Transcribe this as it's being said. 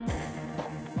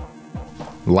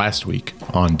last week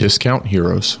on Discount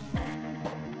Heroes.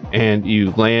 And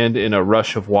you land in a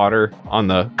rush of water on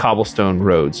the cobblestone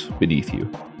roads beneath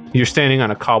you. You're standing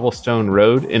on a cobblestone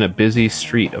road in a busy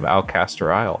street of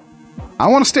Alcaster Isle. I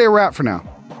want to stay a rat for now.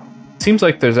 Seems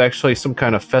like there's actually some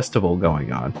kind of festival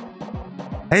going on.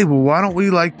 Hey, well, why don't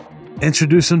we,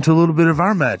 introduce them to a little bit of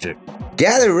our magic?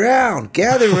 Gather round.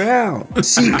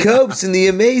 See Copes and the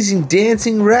amazing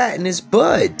dancing rat and his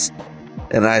buds.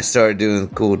 And I started doing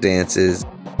cool dances.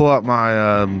 Pull out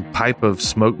my pipe of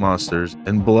smoke monsters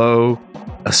and blow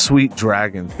a sweet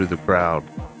dragon through the crowd.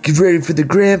 Get ready for the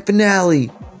grand finale.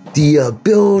 The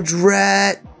bilge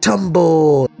rat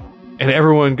tumble. And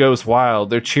everyone goes wild.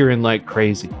 They're cheering like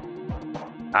crazy.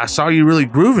 I saw you really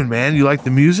grooving, man. You like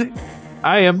the music?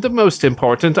 I am the most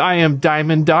important. I am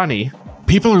Diamond Donnie.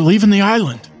 People are leaving the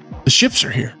island. The ships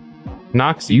are here.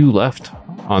 Nox, you left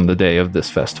on the day of this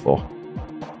festival.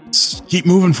 Let's keep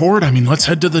moving forward. Let's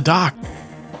head to the dock.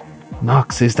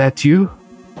 Nox, is that you?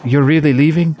 You're really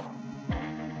leaving?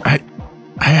 I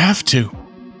have to.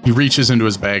 He reaches into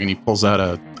his bag and he pulls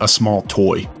out a small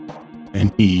toy.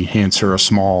 And he hands her a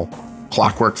small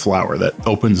clockwork flower that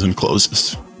opens and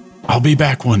closes. I'll be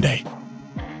back one day.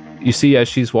 You see, as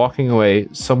she's walking away,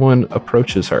 someone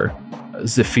approaches her,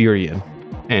 Zephyrian,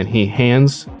 and he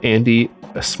hands Andy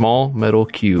a small metal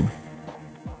cube.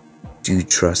 Do you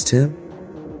trust him?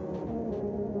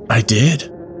 I did.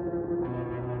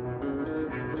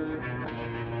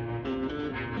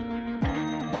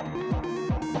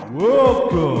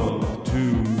 Welcome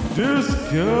to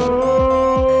Discount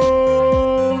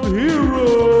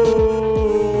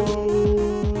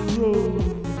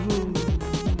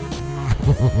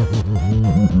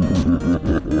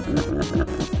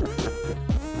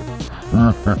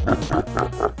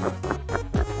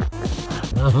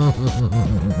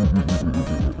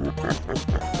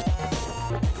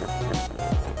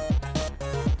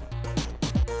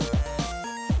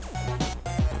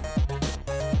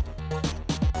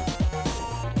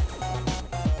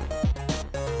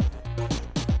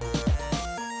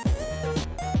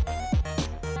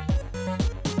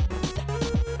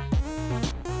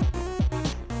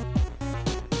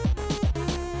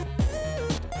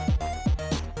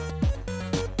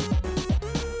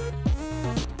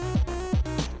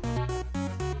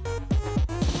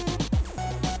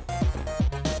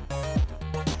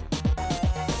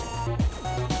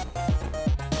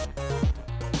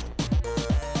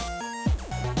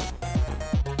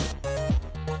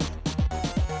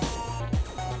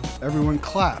Everyone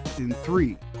clap in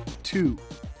 3, 2,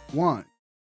 1.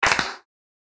 How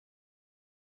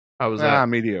was that?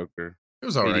 Mediocre. It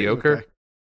was all right. Mediocre? Okay.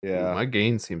 Yeah. My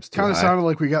gain seems too Kind of high. sounded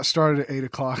like we got started at 8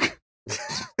 o'clock.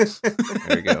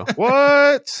 There you go.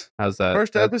 What? How's that?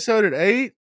 First episode at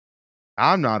 8?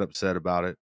 I'm not upset about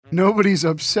it. Nobody's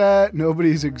upset.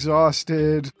 Nobody's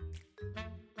exhausted.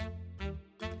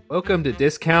 Welcome to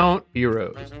Discount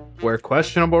Heroes, where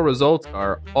questionable results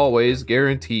are always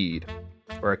guaranteed.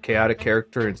 We're a chaotic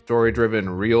character and story-driven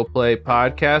real play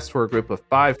podcast. We're a group of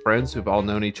 5 friends who've all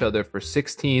known each other for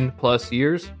 16 plus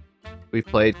years. We've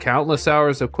played countless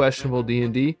hours of questionable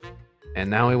D&D, and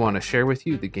now we want to share with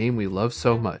you the game we love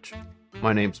so much.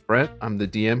 My name's Brent. I'm the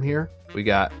DM here. We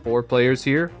got 4 players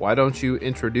here. Why don't you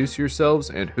introduce yourselves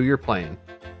and who you're playing?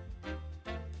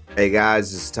 Hey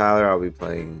guys, this is Tyler. I'll be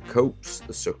playing Copes,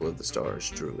 the Circle of the Stars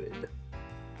druid.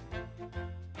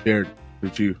 Jared,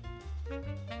 who's you?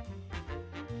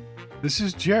 This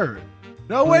is Jared.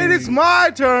 No, wait, it's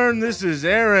my turn. This is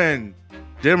Aaron,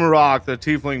 Dimmerock, the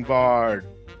Tiefling Bard.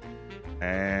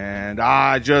 And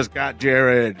I just got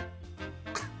Jared.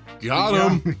 Got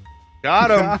him.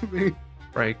 Got him. Got me.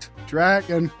 Right.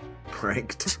 Dragon.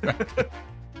 Pranked.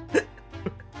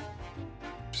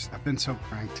 I've been so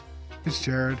pranked. It's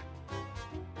Jared.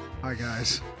 Hi,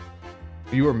 guys.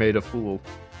 You were made a fool.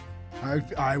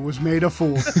 I was made a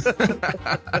fool.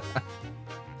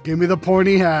 Give me the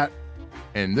pointy hat.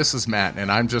 And this is Matt, and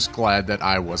I'm just glad that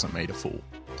I wasn't made a fool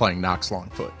playing Nox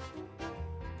Longfoot.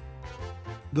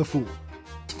 The fool.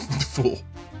 The fool.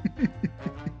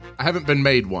 I haven't been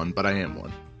made one, but I am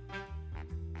one.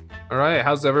 All right,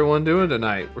 how's everyone doing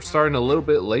tonight? We're starting a little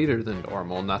bit later than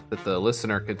normal, not that the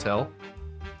listener can tell.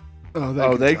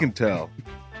 They can tell.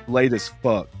 Late as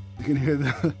fuck. You can hear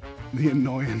the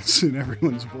annoyance in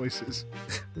everyone's voices.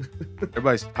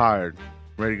 Everybody's tired,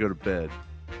 ready to go to bed.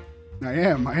 I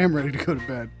am ready to go to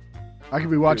bed. I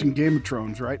could be watching Game of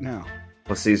Thrones right now.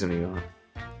 What season are you on?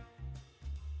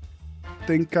 I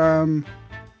think in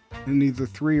either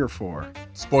 3 or 4.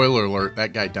 Spoiler alert,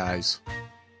 that guy dies.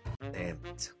 Damn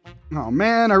it. Oh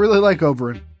man, I really like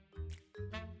Oberyn.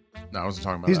 No, I wasn't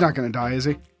talking about He's that. not going to die, is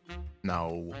he?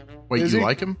 No. Wait, Is you he?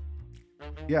 like him?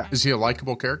 Yeah. Is he a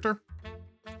likable character?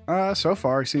 So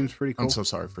far, he seems pretty cool. I'm so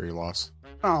sorry for your loss.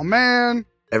 Oh, man.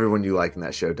 Everyone you like in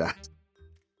that show died.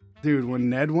 Dude, when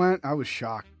Ned went, I was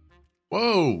shocked.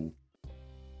 Whoa.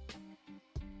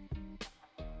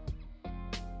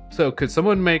 So could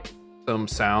someone make some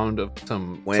sound of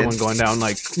someone Wind? going down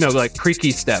like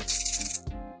creaky steps?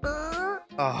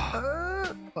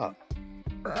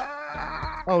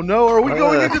 Oh no, are we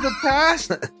going into the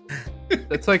past?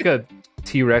 That's like a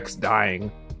T-Rex dying.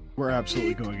 We're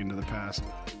absolutely going into the past.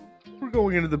 We're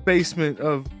going into the basement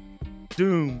of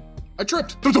doom. I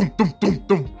tripped. Dum, dum, dum,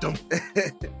 dum, dum.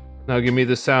 Now give me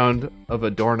the sound of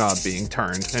a doorknob being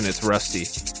turned and it's rusty.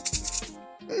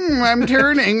 I'm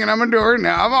turning and I'm a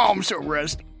doorknob. Oh, I'm so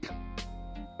rusty.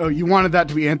 Oh, you wanted that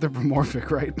to be anthropomorphic,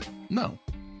 right? No.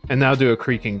 And now do a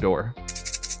creaking door.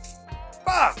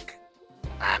 Fuck!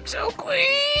 I'm so quick.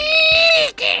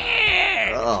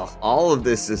 Oh, all of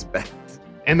this is bad.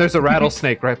 And there's a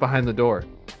rattlesnake right behind the door.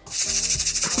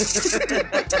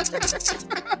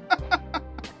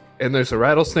 And there's a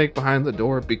rattlesnake behind the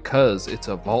door because it's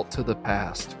a vault to the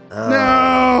past.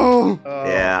 No.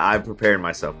 Yeah, I prepared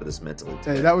myself for this mentally.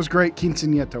 Hey, that was great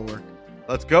quinceañera work.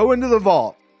 Let's go into the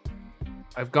vault.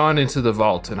 I've gone into the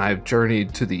vault and I've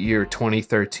journeyed to the year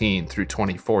 2013 through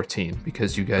 2014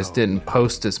 because you guys didn't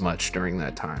post as much during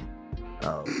that time.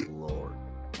 Oh, Lord.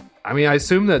 I mean, I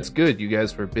assume that's good. You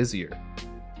guys were busier.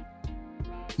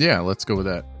 Yeah, let's go with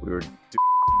that. We were.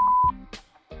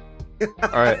 All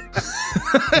right.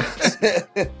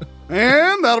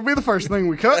 And that'll be the first thing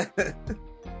we cut.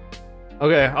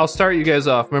 Okay, I'll start you guys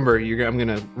off. Remember, I'm going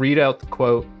to read out the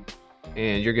quote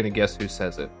and you're going to guess who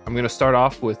says it. I'm going to start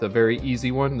off with a very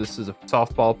easy one. This is a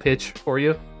softball pitch for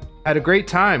you. Had a great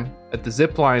time at the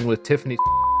zip line with Tiffany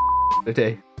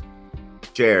today.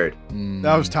 Jared.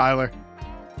 That was Tyler.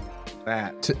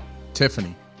 Matt.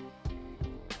 Tiffany.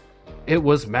 It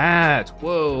was Matt.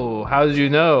 Whoa, how did you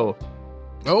know?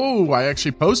 Oh, I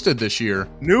actually posted this year.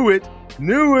 Knew it.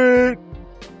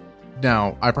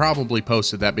 Now, I probably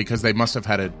posted that because they must have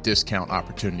had a discount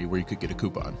opportunity where you could get a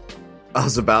coupon. I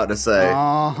was about to say.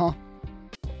 Uh-huh.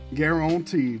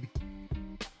 Guaranteed.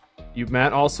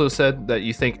 Matt also said that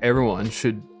you think everyone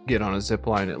should get on a zip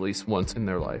line at least once in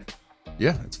their life.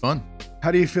 Yeah, it's fun.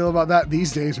 How do you feel about that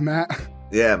these days, Matt?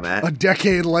 Yeah, Matt. A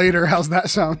decade later, how's that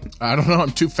sound? I don't know.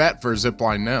 I'm too fat for a zip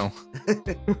line now.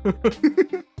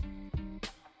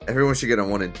 Everyone should get on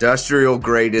one industrial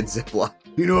graded zip line.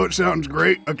 You know what sounds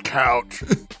great? A couch.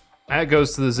 Matt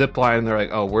goes to the zip line and they're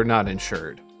like, oh, we're not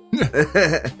insured.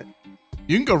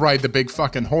 You can go ride the big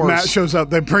fucking horse. Matt shows up.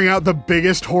 They bring out the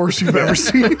biggest horse you've ever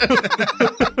seen.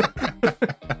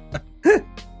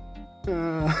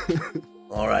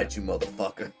 All right, you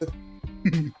motherfucker.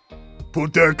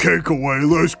 Put that cake away.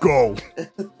 Let's go.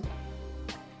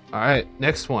 All right,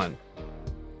 next one.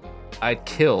 I'd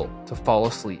kill to fall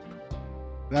asleep.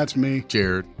 That's me.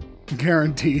 Jared.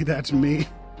 Guarantee that's me.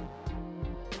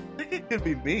 I think it could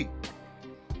be me.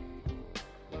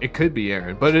 It could be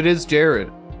Aaron, but it is Jared.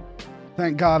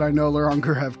 Thank God I no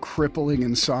longer have crippling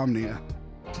insomnia.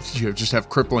 You just have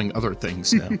crippling other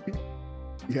things now.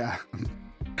 Yeah.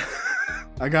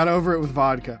 I got over it with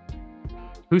vodka.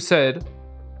 Who said,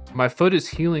 my foot is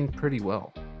healing pretty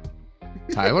well.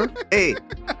 Tyler? Hey.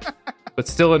 But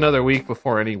still another week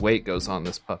before any weight goes on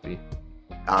this puppy.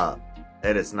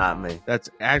 It is not me.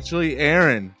 That's actually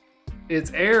Aaron.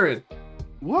 It's Aaron.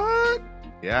 What?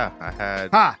 Yeah, I had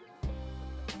Ha!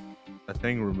 a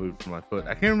thing removed from my foot.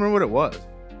 I can't remember what it was.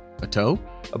 A toe?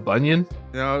 A bunion?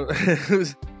 No, it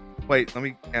was. Wait, let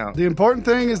me count. The important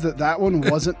thing is that one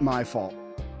wasn't my fault.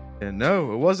 And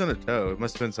no, it wasn't a toe. It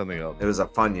must have been something else. It was a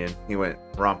Funyun. He went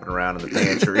romping around in the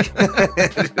pantry.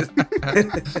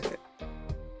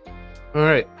 All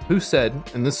right, who said,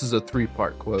 and this is a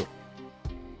 3-part quote,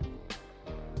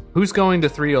 who's going to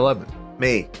 311?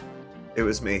 Me. It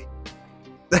was me.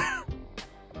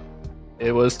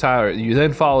 It was Tyler. You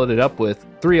then followed it up with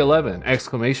 311,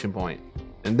 exclamation point.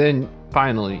 And then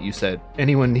finally you said,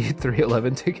 anyone need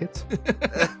 311 tickets?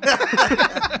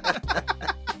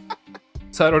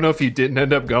 So I don't know if you didn't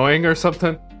end up going or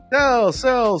something.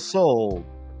 Sell, sold.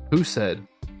 Who said,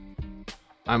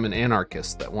 I'm an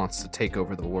anarchist that wants to take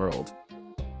over the world?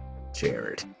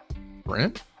 Jared.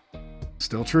 Brent?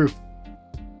 Still true.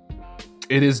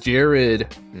 It is Jared.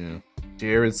 Yeah.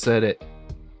 Jared said it.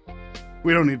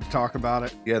 We don't need to talk about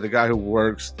it. Yeah, the guy who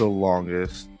works the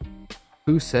longest.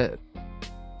 Who said,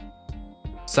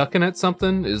 sucking at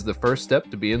something is the first step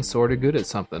to being sort of good at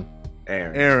something?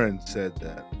 Aaron. Aaron said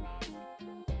that.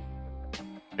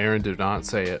 Aaron did not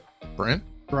say it. Brent?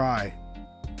 Fry.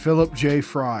 Philip J.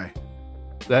 Fry.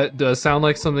 That does sound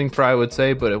like something Fry would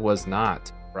say, but it was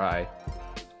not Fry.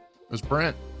 It was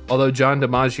Brent. Although John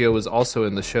DiMaggio was also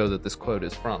in the show that this quote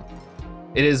is from.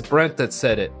 It is Brent that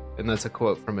said it, and that's a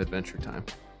quote from Adventure Time.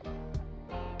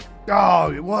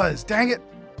 Oh, it was. Dang it.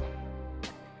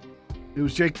 It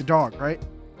was Jake the dog, right?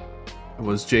 It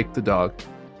was Jake the dog.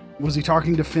 Was he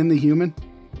talking to Finn the human?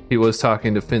 He was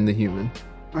talking to Finn the human.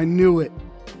 I knew it.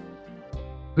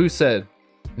 Who said,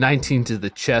 19 to the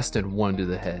chest and 1 to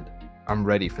the head. I'm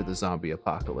ready for the zombie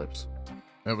apocalypse.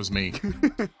 That was me.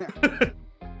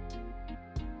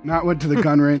 Matt went to the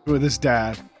gun range with his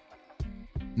dad.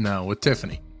 No, with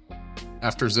Tiffany.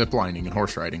 After ziplining and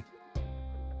horse riding.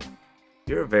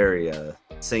 You're a very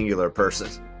singular person.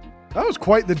 That was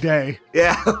quite the day.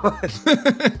 Yeah.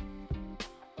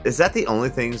 Is that the only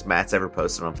things Matt's ever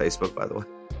posted on Facebook, by the way?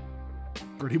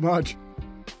 Pretty much.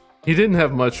 He didn't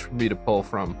have much for me to pull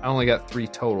from. I only got 3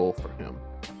 total for him.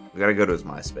 We gotta go to his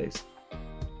MySpace.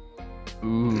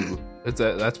 Ooh,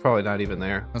 that's probably not even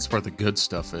there. That's where the good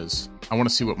stuff is. I want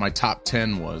to see what my top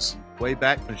 10 was.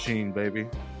 Wayback Machine, baby.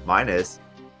 Mine is.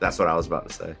 That's what I was about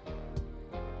to say.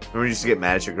 Remember you used to get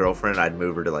mad at your girlfriend? I'd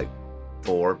move her to like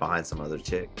 4 behind some other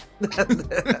chick.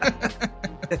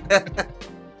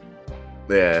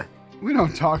 Yeah. We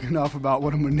don't talk enough about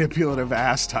what a manipulative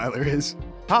ass Tyler is.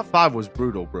 Top 5 was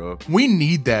brutal, bro. We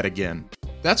need that again.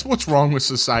 That's what's wrong with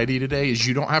society today is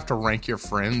you don't have to rank your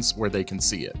friends where they can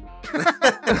see it.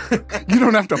 You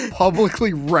don't have to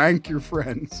publicly rank your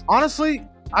friends. Honestly,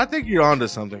 I think you're onto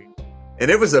something. And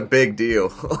it was a big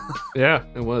deal. Yeah,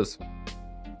 it was.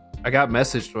 I got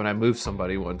messaged when I moved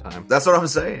somebody one time. That's what I'm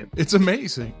saying. It's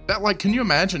amazing. That, like, can you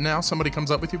imagine now somebody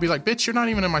comes up with you be like, bitch, you're not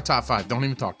even in my top 5. Don't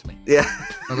even talk to me. Yeah.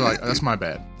 I'll be like, that's my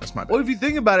bad. That's my bad. Well, if you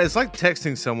think about it, it's like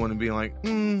texting someone and being like,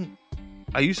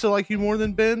 I used to like you more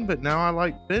than Ben, but now I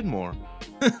like Ben more.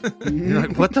 You're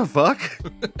like, what the fuck?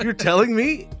 You're telling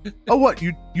me? Oh, what?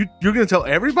 You're gonna tell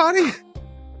everybody?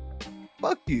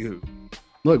 Fuck you.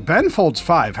 Look, Ben folds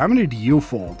 5. How many do you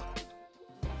fold?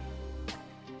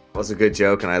 That was a good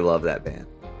joke, and I love that band.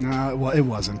 Well, it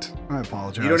wasn't. I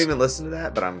apologize. You don't even listen to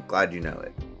that, but I'm glad you know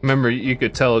it. Remember, you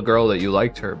could tell a girl that you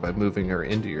liked her by moving her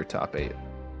into your top 8.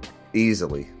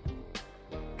 Easily.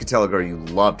 You could tell a girl you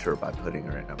loved her by putting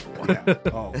her at number 1. Yeah.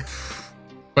 Oh.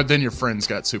 But then your friends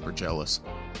got super jealous.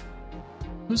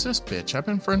 Who's this bitch? I've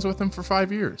been friends with him for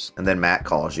 5 years. And then Matt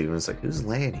calls you and it's like, who's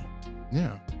Lanny?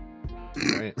 Yeah.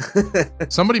 Right?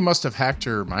 Somebody must have hacked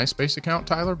your MySpace account,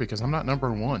 Tyler, because I'm not number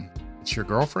 1. It's your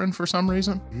girlfriend for some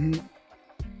reason?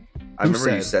 I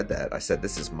remember you said that. I said,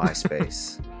 this is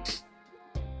MySpace.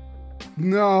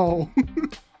 No.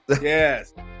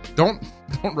 Yes. Don't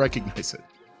recognize it.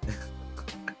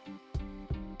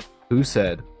 Who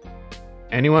said,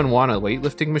 anyone want a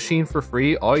weightlifting machine for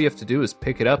free? All you have to do is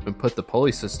pick it up and put the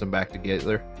pulley system back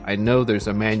together. I know there's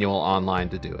a manual online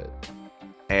to do it.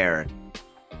 Aaron.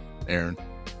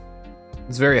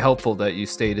 It's very helpful that you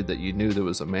stated that you knew there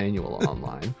was a manual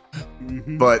online.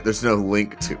 But there's no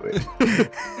link to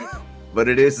it. But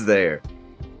it is there.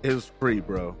 It was free,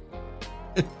 bro.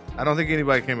 I don't think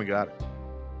anybody came and got it.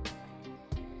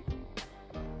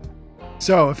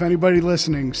 So, if anybody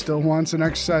listening still wants an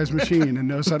exercise machine and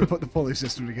knows how to put the pulley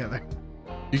system together,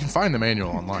 You can find the manual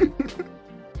online.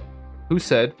 Who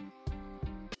said,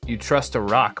 you trust a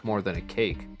rock more than a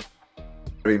cake?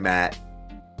 Be Matt.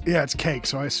 yeah, it's cake,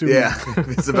 so I assume. Yeah. If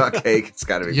it's about cake, it's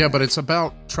got to be. Yeah, but it's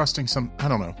about trusting some... I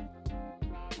don't know.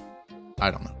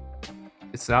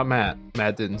 It's not Matt.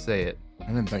 Matt didn't say it. I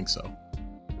didn't think so.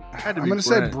 Had to I'm be going to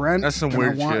say Brent. That's some and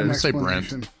weird I want shit. an Let's say Brent.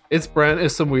 explanation. It's Brent.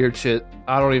 It's some weird shit.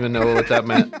 I don't even know what that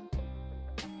meant.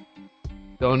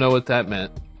 Don't know what that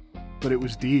meant. But it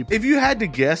was deep. If you had to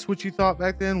guess what you thought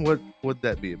back then, what would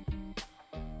that be?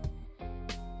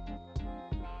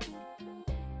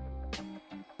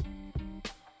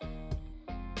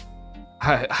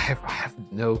 I have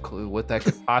no clue what that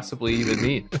could possibly even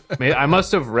mean. I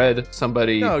must have read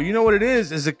somebody. No, you know what it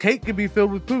is? Is a cake could be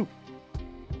filled with poop.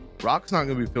 Rock's not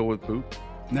going to be filled with poop.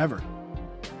 Never.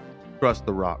 Trust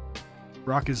the rock.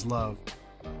 Rock is love.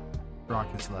 Rock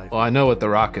is life. Well, I know what the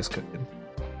rock is cooking.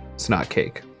 It's not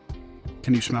cake.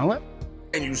 Can you smell it?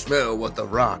 And you smell what the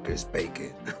rock is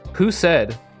baking. Who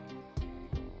said,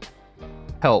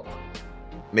 help?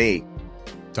 Me.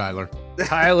 Tyler.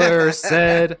 Tyler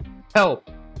said, help.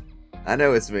 I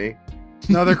know it's me.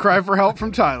 Another cry for help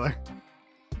from Tyler.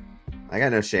 I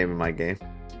got no shame in my game.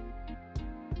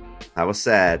 I was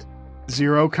sad.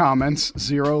 0 comments,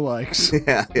 0 likes.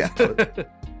 Yeah.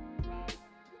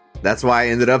 That's why I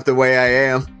ended up the way I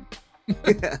am.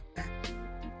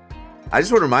 I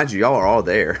just want to remind you, y'all are all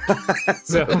there.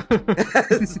 So,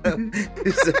 this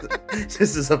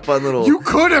is a fun little... You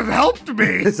could have helped me.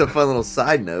 It's a fun little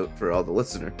side note for all the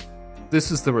listeners. This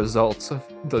is the results of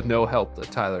the no help that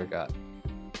Tyler got.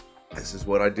 This is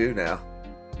what I do now.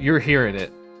 You're hearing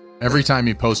it. Every time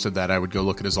he posted that, I would go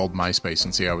look at his old MySpace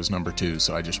and see I was number 2,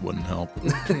 so I just wouldn't help.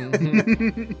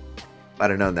 Mhm. If I'd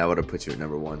have known that, would have put you at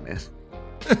number 1, man.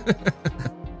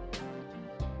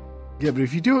 Yeah, but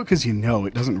if you do it because you know,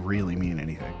 it doesn't really mean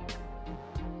anything.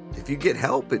 If you get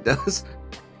help, it does.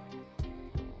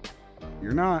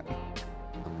 You're not.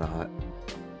 I'm not.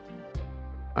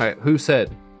 All right, who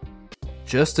said?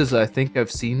 Just as I think I've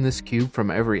seen this cube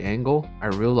from every angle, I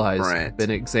realize Brent. I've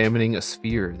been examining a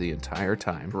sphere the entire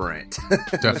time. Brent.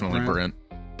 Definitely Brent.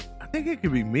 I think it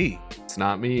could be me. It's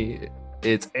not me.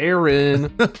 It's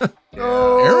Aaron.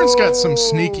 Aaron's got some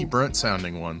sneaky Brent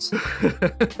sounding ones.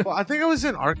 Well, I think I was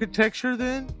in architecture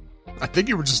then. I think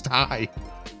you were just high.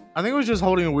 I think I was just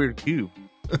holding a weird cube.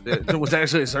 It was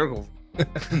actually a circle.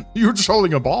 You were just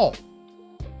holding a ball.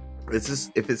 It's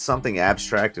just, if it's something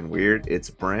abstract and weird, it's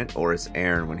Brent or it's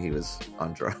Aaron when he was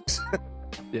on drugs.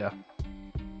 Yeah,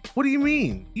 What do you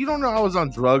mean? You don't know I was on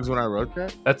drugs when I wrote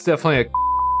that? that's definitely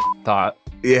a thought.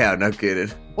 Yeah, no kidding.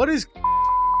 What is?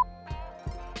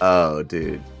 Oh,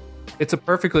 dude. It's a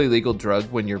perfectly legal drug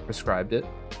when you're prescribed it.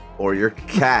 Or your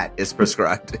cat is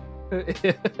prescribed.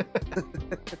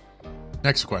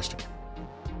 Next question.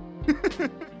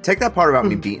 Take that part about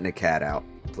me beating a cat out,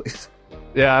 please.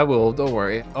 Yeah, I will. Don't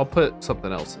worry. I'll put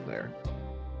something else in there.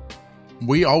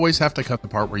 We always have to cut the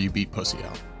part where you beat pussy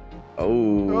out.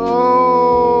 Oh.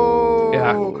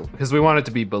 Yeah, because we want it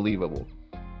to be believable.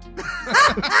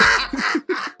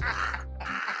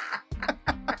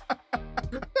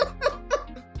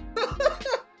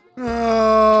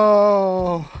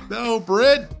 Oh. No,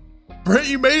 Brent. Brent,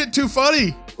 you made it too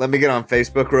funny. Let me get on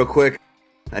Facebook real quick.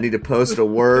 I need to post a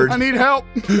word. I need help.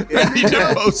 I need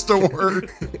to post a word.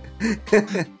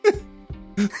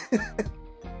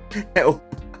 Help.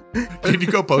 Can you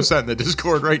go post that in the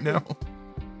Discord right now?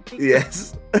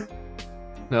 Yes.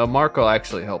 No, Mark will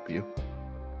actually help you.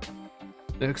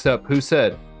 Next up, who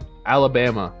said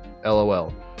Alabama?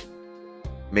 LOL.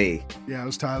 Me. Yeah, it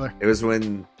was Tyler. It was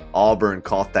when Auburn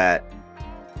caught that.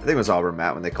 I think it was Auburn,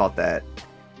 Matt, when they caught that.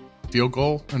 Field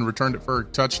goal and returned it for a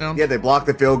touchdown? Yeah, they blocked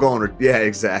the field goal. Yeah,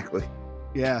 exactly.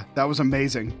 Yeah, that was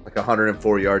amazing. Like a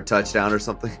 104-yard touchdown or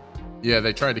something. Yeah,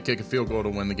 they tried to kick a field goal to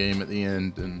win the game at the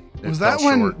end, and it Was fell that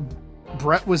when short.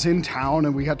 Brett was in town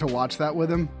and we got to watch that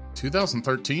with him?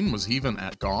 2013 was he even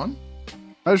at gone?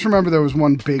 I just remember there was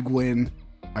one big win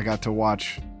I got to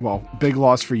watch. Well, big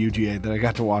loss for UGA that I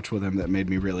got to watch with him that made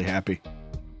me really happy.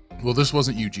 Well, this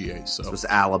wasn't UGA, so This was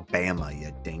Alabama,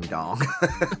 you ding dong.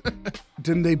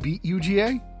 Didn't they beat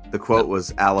UGA? The quote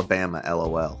was Alabama,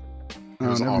 LOL. Oh,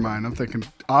 was never Auburn. mind. I'm thinking,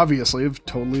 obviously, of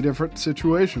totally different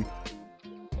situation.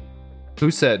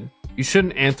 Who said you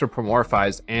shouldn't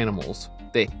anthropomorphize animals?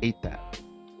 They hate that.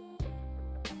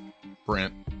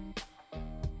 Brent.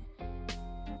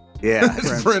 Yeah.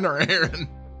 It's Brent or Aaron.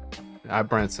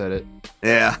 Brent said it.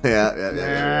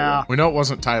 Yeah. We know it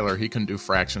wasn't Tyler. He couldn't do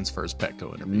fractions for his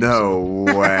Petco interview. No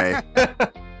way.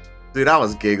 Dude, I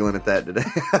was giggling at that today.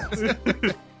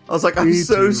 I was like, I'm Me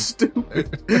so too.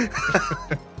 stupid.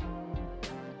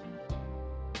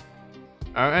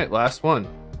 All right, last one.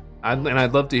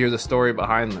 I'd love to hear the story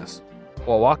behind this.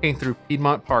 While walking through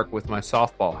Piedmont Park with my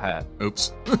softball hat,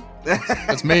 Oops.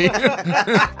 That's me.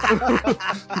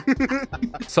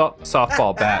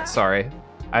 softball bat, sorry.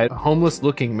 I had a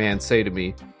homeless-looking man say to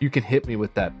me, "You can hit me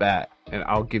with that bat, and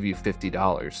I'll give you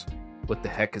 $50. What the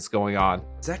heck is going on?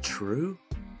 Is that true?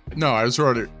 No, I was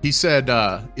wrote it. He said,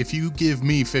 if you give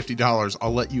me $50,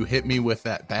 I'll let you hit me with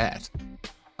that bat.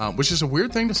 Which is a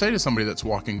weird thing to say to somebody that's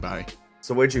walking by.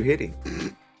 So where'd you hit him?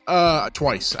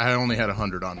 Twice. I only had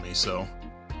 100 on me, so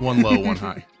one low, one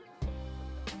high.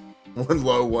 One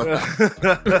low, one high.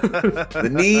 The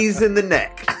knees and the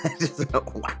neck. Just,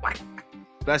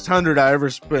 Best 100 I ever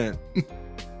spent.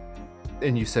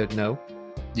 And you said no?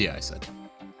 Yeah, I said.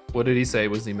 What did he say?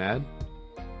 Was he mad?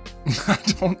 I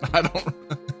don't.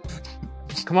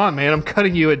 Come on, man. I'm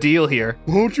cutting you a deal here.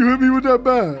 Won't you hit me with that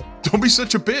bat? Don't be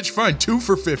such a bitch. Fine, 2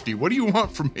 for 50. What do you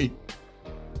want from me?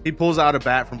 He pulls out a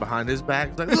bat from behind his back.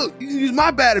 He's like, look, you can use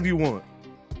my bat if you want.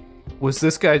 Was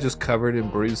this guy just covered in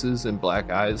bruises and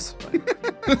black eyes?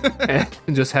 And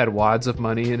just had wads of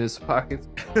money in his pockets?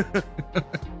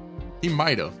 He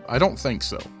might have. I don't think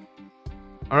so.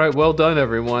 All right, well done,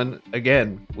 everyone.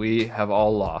 Again, we have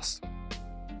all lost.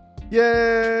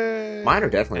 Yay! Mine are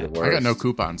definitely the worst. I got no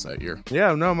coupons that year.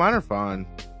 Yeah, no, mine are fine.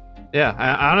 Yeah,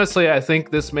 honestly, I think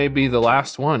this may be the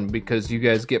last one because you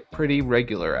guys get pretty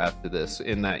regular after this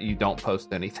in that you don't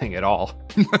post anything at all.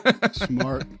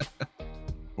 Smart.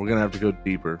 We're going to have to go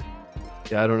deeper.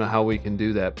 Yeah, I don't know how we can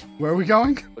do that. Where are we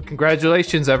going? But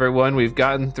congratulations, everyone. We've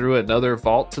gotten through another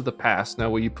vault to the past. Now,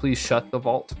 will you please shut the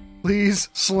vault? Please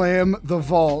slam the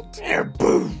vault. There,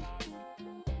 boom.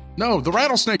 No, the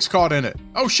rattlesnake's caught in it.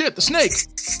 Oh shit, the snake.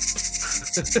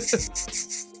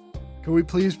 Can we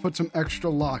please put some extra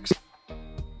locks?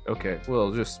 Okay,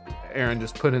 well, Aaron,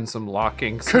 just put in some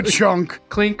lockings. Ka-chunk.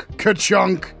 Clink.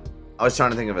 Ka-chunk. I was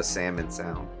trying to think of a salmon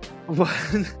sound. What?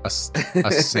 A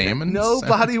salmon?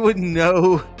 Nobody would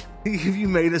know if you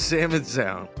made a salmon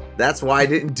sound. That's why I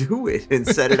didn't do it and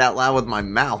said it out loud with my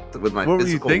mouth, with my What were you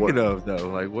physical thinking word. of, though?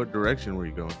 Like, what direction were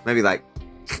you going? Maybe like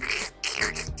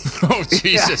Oh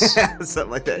Jesus! something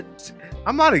like that.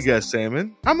 I might have guessed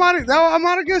salmon. I might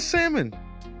have guessed salmon.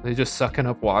 They just sucking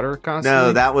up water constantly?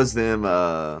 No, that was them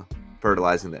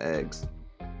fertilizing the eggs.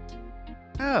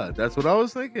 Yeah, that's what I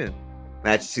was thinking.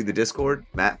 Matt, you see the Discord?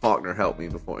 Matt Faulkner helped me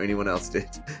before anyone else did.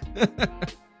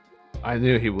 I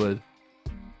knew he would.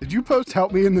 Did you post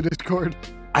help me in the Discord?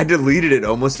 I deleted it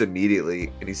almost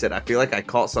immediately, and he said, I feel like I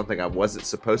caught something I wasn't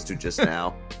supposed to just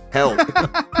now. Help.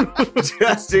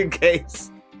 Just in case.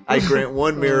 I grant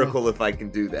one miracle if I can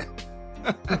do that.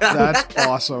 That's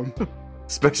awesome.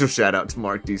 Special shout out to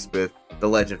Mark D. Smith, the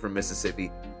legend from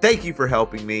Mississippi. Thank you for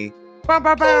helping me. Look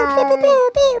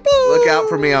out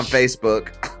for me on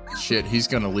Facebook. Shit, he's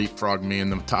gonna leapfrog me in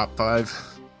the top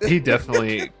 5. He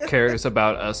definitely cares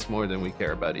about us more than we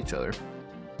care about each other.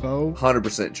 Bo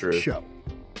 100% true. show.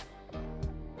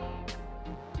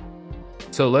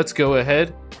 So let's go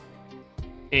ahead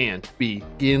and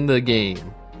begin the game.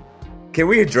 Can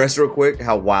we address real quick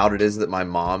how wild it is that my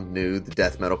mom knew the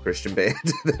death metal Christian band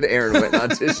that Aaron went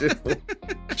and auditioned with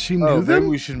She knew Oh, maybe them?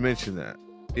 we should mention that.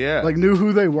 Yeah. Like, knew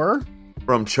who they were?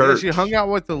 from Yeah, church? she hung out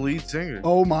with the lead singer.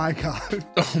 Oh my god.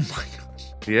 Oh my gosh!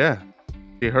 Yeah.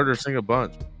 She heard her sing a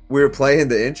bunch. We were playing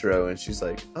the intro, and she's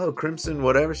like, "Oh, Crimson,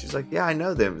 whatever." She's like, "Yeah, I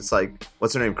know them." It's like,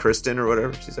 what's her name, Kristen or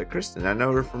whatever? She's like, "Kristen, I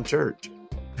know her from church."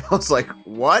 I was like,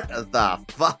 "What the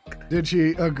fuck?" Did she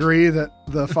agree that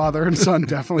the father and son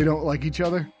definitely don't like each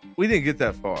other? We didn't get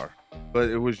that far, but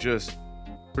it was just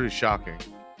pretty shocking.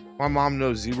 My mom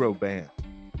knows zero band.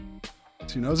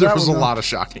 She knows There that was a one, though. lot of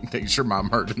shocking things your mom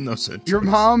heard in those intros. Your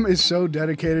mom is so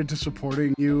dedicated to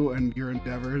supporting you and your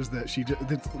endeavors that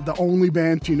that's the only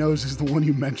band she knows is the one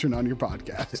you mention on your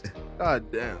podcast. God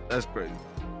damn, that's crazy.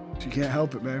 She can't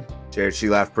help it, man. Jared, she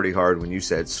laughed pretty hard when you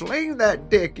said, "Sling that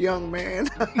dick, young man."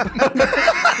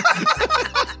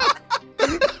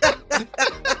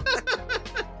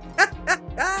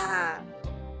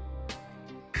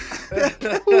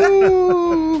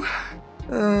 Ooh.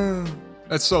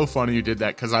 That's so funny you did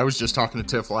that, because I was just talking to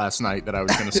Tiff last night that I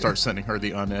was going to start sending her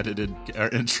the unedited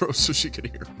intro so she could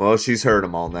hear. Well, she's heard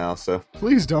them all now, so.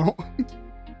 Please don't.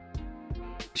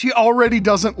 She already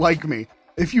doesn't like me.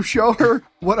 If you show her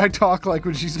what I talk like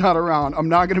when she's not around, I'm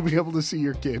not going to be able to see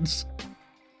your kids.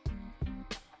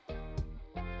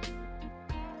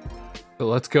 So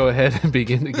let's go ahead and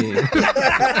begin the game.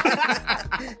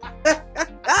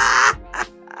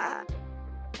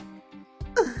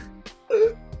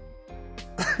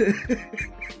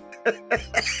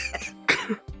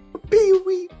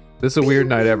 This is a weird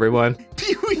night, everyone.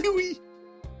 It's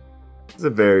a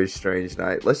very strange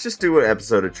night. Let's just do an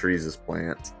episode of Trees as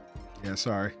Plants. Yeah,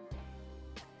 sorry.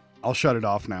 I'll shut it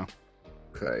off now.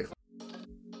 Okay.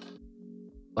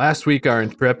 Last week, our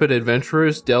intrepid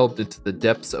adventurers delved into the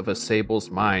depths of a sable's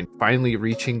mind, finally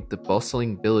reaching the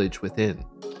bustling village within.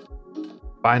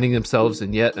 Finding themselves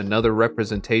in yet another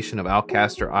representation of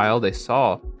Alcaster Isle, they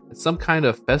saw that some kind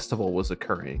of festival was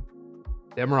occurring.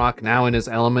 Demarok, now in his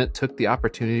element, took the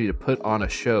opportunity to put on a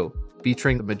show,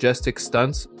 featuring the majestic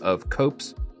stunts of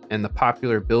Copes and the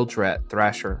popular bilge rat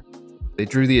Thrasher. They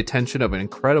drew the attention of an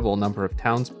incredible number of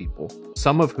townspeople,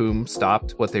 some of whom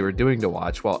stopped what they were doing to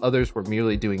watch, while others were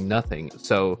merely doing nothing,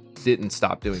 so didn't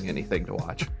stop doing anything to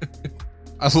watch.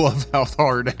 I love how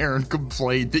hard Aaron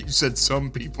complained that you said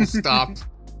some people stopped.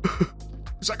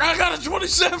 He's like, I got a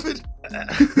 27!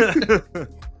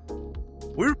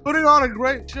 We're putting on a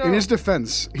great show. In his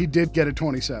defense, he did get a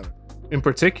 27. In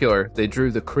particular, they drew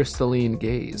the crystalline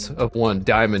gaze of one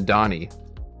Diamond Donnie,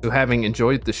 who, having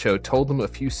enjoyed the show, told them a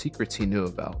few secrets he knew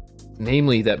about,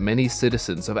 namely that many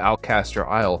citizens of Alcaster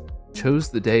Isle chose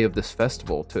the day of this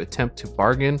festival to attempt to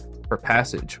bargain for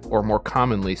passage, or more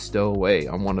commonly stow away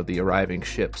on one of the arriving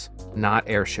ships, not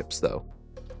airships though.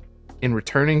 In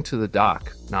returning to the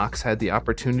dock, Knox had the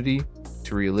opportunity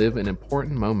to relive an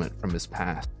important moment from his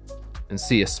past and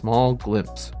see a small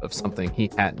glimpse of something he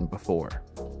hadn't before.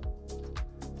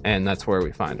 And that's where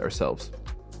we find ourselves.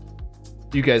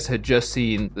 You guys had just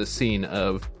seen the scene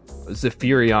of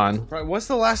Zephyrion. Right, what's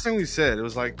the last thing we said? It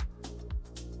was like,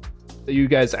 You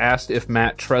guys asked if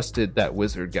Matt trusted that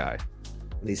wizard guy.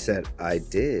 And he said, I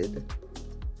did.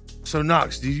 So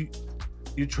Knox, you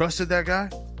trusted that guy?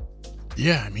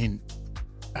 Yeah, I mean,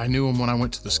 I knew him when I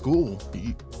went to the school.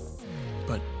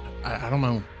 But I don't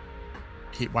know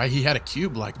why he had a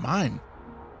cube like mine.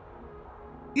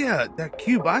 Yeah, that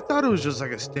cube. I thought it was just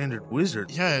like a standard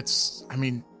wizard. Yeah,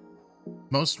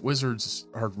 most wizards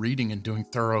are reading and doing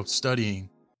thorough studying.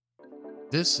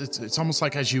 It's almost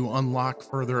like as you unlock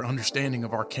further understanding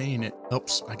of arcane, it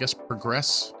helps, I guess,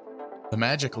 progress the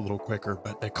magic a little quicker,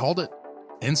 but they called it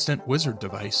instant wizard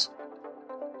device.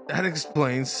 That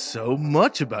explains so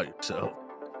much about yourself.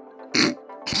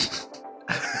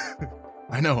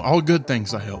 I know, all good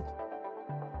things, I hope.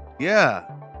 Yeah.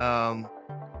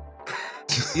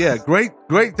 Yeah, great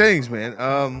things, man.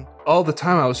 All the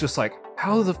time I was just like,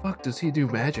 how the fuck does he do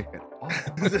magic at all?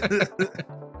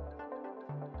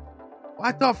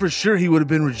 I thought for sure he would have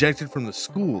been rejected from the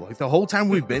school. Like the whole time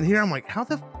we've been here, I'm like, how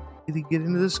the fuck did he get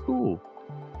into the school?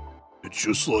 It's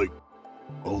just like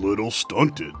a little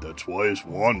stunted. That's why his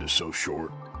wand is so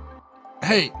short.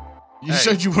 Hey, you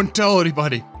said you wouldn't tell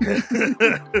anybody.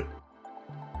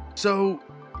 So,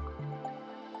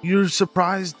 you're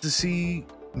surprised to see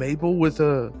Mabel with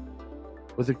a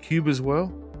cube as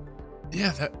well?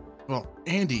 Yeah,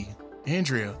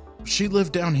 Andrea, she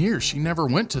lived down here. She never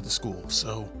went to the school,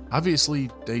 so obviously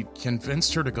they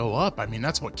convinced her to go up. I mean,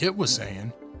 that's what Kit was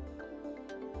saying.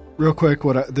 Real quick,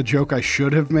 the joke I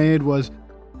should have made was,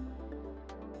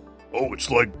 Oh, it's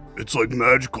like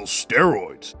magical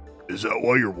steroids. Is that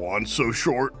why your wand's so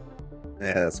short?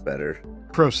 Yeah, that's better.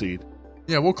 proceed.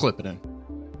 Yeah, we'll clip it in.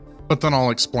 But then I'll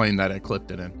explain that I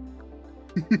clipped it in.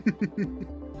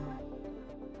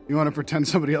 You want to pretend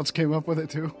somebody else came up with it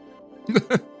too?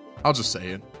 I'll just say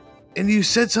it. And you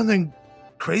said something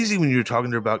crazy when you were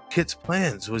talking to her about Kit's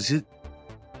plans. Is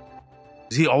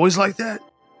he always like that?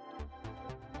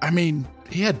 I mean,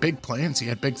 he had big plans, he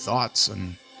had big thoughts,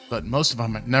 but most of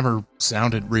them never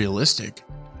sounded realistic.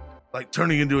 Like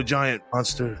turning into a giant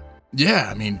monster? Yeah,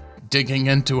 I mean, digging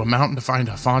into a mountain to find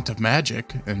a font of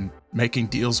magic and making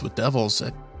deals with devils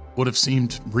that would have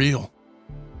seemed real.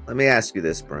 Let me ask you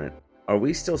this, Brent. Are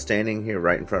we still standing here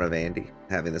right in front of Andy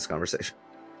having this conversation?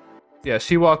 Yeah,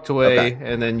 she walked away, Okay.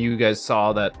 and then you guys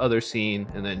saw that other scene,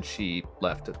 and then she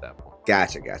left at that point.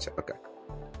 Gotcha. Okay.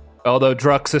 Although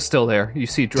Drux is still there. You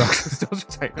see Drux is still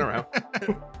just hanging around.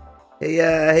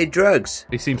 Hey, drugs.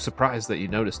 He seems surprised that you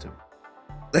noticed him.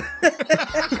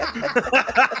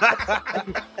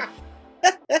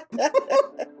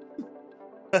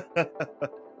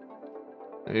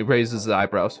 He raises his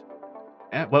eyebrows.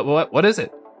 What is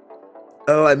it?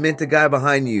 Oh, I meant the guy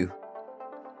behind you.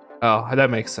 Oh, that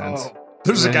makes sense.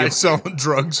 There's a And then guy he- selling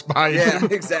drugs behind him.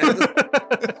 Exactly.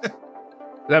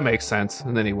 That makes sense.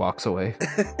 And then he walks away.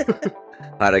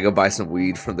 How'd I go buy some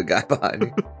weed from the guy behind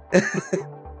me?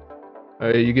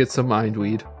 You get some mind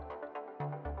weed.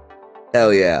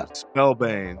 Hell yeah.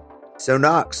 Spellbane. So,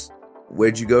 Knox,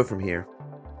 where'd you go from here?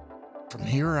 From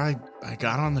here, I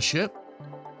got on the ship.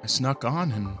 I snuck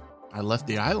on and I left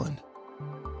the island.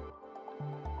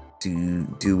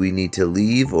 Do we need to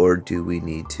leave or do we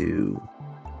need to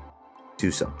do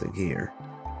something here?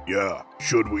 Yeah,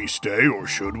 should we stay or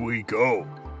should we go?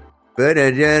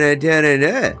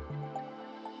 Ba-da-da-da-da-da.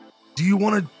 Do you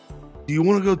want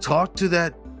to go talk to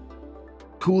that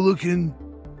cool looking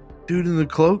dude in the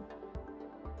cloak?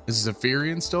 Is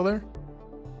Zephyrian still there?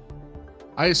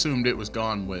 I assumed it was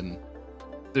gone when...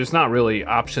 There's not really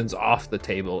options off the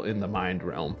table in the mind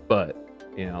realm, but,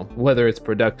 you know, whether it's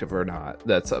productive or not,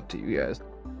 that's up to you guys.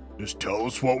 Just tell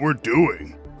us what we're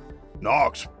doing.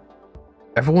 Knox,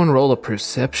 Everyone roll a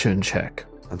perception check.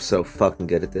 I'm so fucking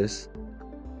good at this.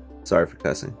 Sorry for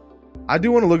cussing. I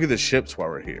do want to look at the ships while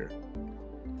we're here.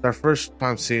 It's our first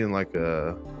time seeing like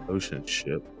a ocean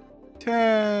ship.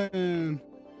 10,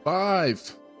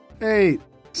 5. 8,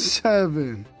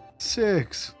 7,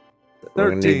 6. We're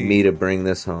gonna 13. need me to bring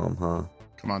this home, huh?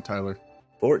 Come on, Tyler.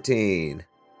 14.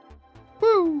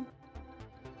 Woo!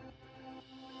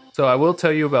 So I will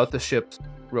tell you about the ships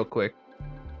real quick.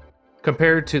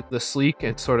 Compared to the sleek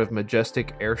and sort of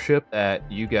majestic airship that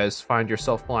you guys find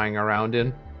yourself flying around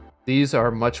in, these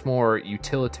are much more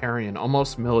utilitarian,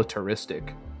 almost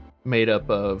militaristic, made up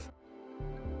of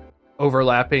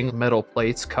overlapping metal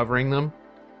plates covering them,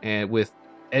 and with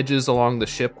edges along the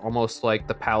ship almost like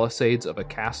the palisades of a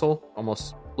castle,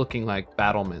 almost looking like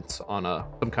battlements on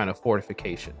some kind of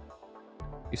fortification.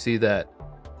 You see that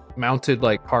mounted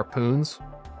like harpoons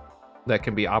that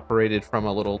can be operated from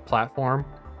a little platform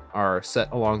are set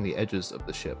along the edges of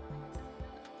the ship.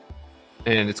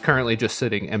 And it's currently just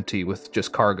sitting empty with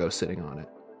just cargo sitting on it.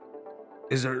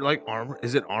 Is there like armor?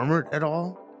 Is it armored at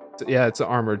all? Yeah, it's an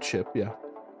armored ship. Yeah.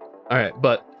 All right,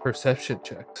 but perception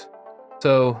checks.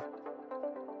 So,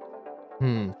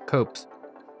 Copes.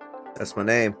 That's my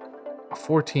name.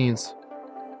 14s.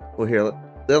 Well, here,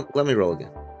 let me roll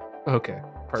again. Okay,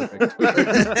 perfect.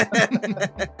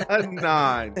 A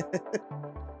 9.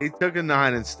 He took a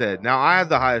 9 instead. Now I have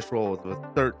the highest roll with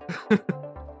 13.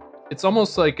 It's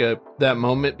almost like that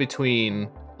moment between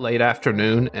late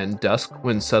afternoon and dusk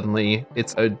when suddenly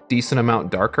it's a decent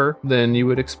amount darker than you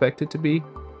would expect it to be.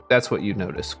 That's what you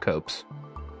notice, Copes.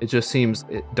 It just seems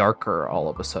darker all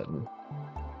of a sudden.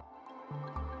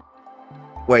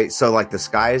 Wait, so like the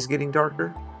sky is getting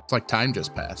darker? It's like time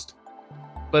just passed.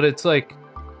 But it's like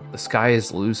the sky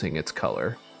is losing its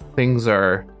color. Things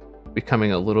are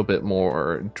becoming a little bit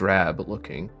more drab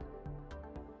looking.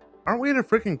 Aren't we in a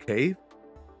freaking cave?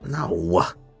 No.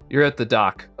 You're at the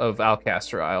dock of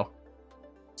Alcaster Isle.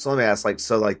 So let me ask,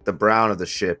 like the brown of the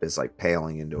ship is like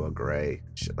paling into a gray,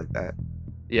 shit like that.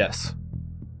 Yes.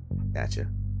 Gotcha.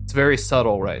 It's very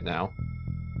subtle right now.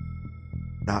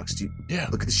 Knox, Yeah.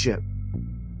 look at the ship.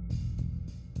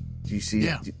 Do you see?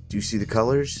 Yeah. Do you see the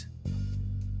colors?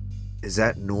 Is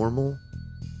that normal?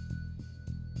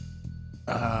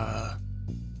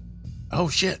 Oh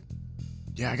shit.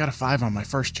 Yeah, I got a 5 on my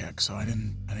first check, so I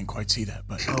didn't quite see that.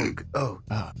 But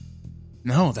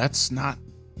no, that's not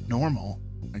normal.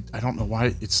 I don't know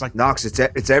why. It's like, Knox,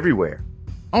 it's everywhere.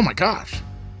 oh my gosh.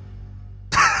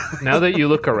 Now that you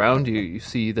look around you, you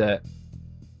see that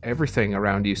everything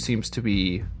around you seems to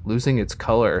be losing its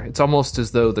color. It's almost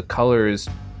as though the color is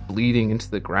bleeding into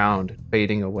the ground,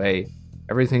 fading away.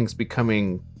 Everything's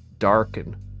becoming dark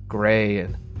and gray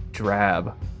and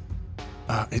drab.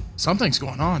 Something's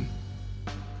going on.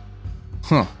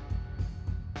 Huh.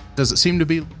 Does it seem to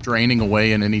be draining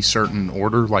away in any certain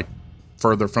order, like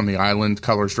further from the island,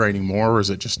 colors draining more, or is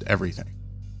it just everything?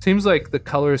 Seems like the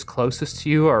colors closest to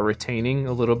you are retaining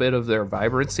a little bit of their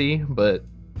vibrancy, but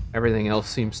everything else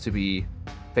seems to be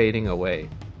fading away.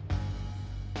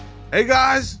 Hey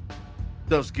guys,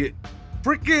 stuff's getting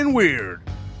freaking weird,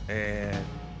 and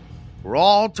we're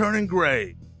all turning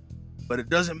gray. But it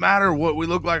doesn't matter what we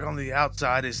look like on the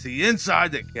outside; it's the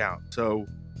inside that counts. So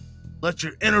let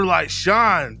your inner light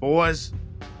shine, boys,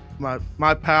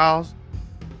 my pals.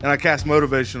 And I cast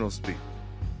motivational speak.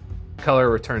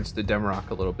 Color returns to Demrock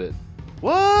a little bit.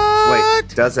 What?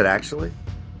 Wait, does it actually?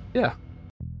 Yeah.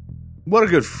 What a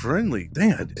good friendly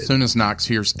thing I did. As soon as Nox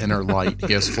hears inner light,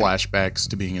 he has flashbacks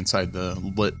to being inside the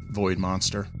lit void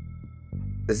monster.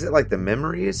 Is it like the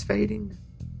memory is fading?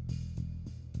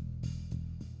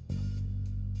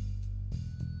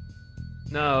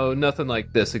 No, nothing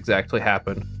like this exactly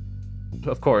happened.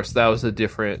 Of course, that was a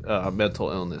different mental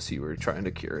illness you were trying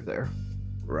to cure there.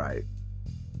 Right.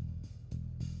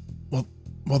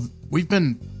 Well, we've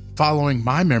been following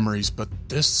my memories, but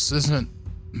this isn't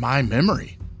my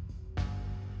memory.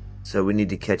 So we need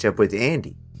to catch up with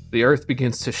Andy. The earth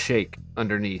begins to shake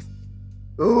underneath.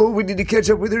 Oh, we need to catch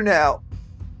up with her now.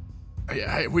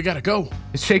 We gotta go.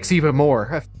 It shakes even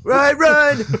more.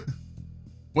 Run!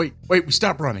 Wait, we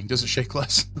stop running. Does it shake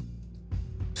less?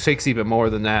 Shakes even more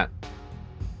than that.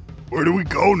 Where do we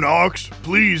go, Knox?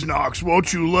 Please, Knox,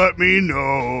 won't you let me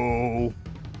know?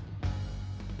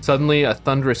 Suddenly, a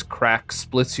thunderous crack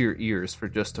splits your ears for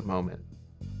just a moment.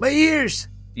 My ears!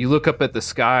 You look up at the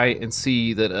sky and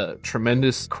see that a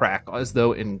tremendous crack, as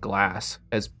though in glass,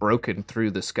 has broken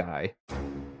through the sky.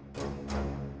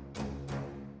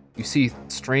 You see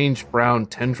strange brown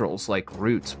tendrils like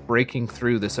roots breaking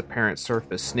through this apparent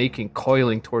surface, snaking,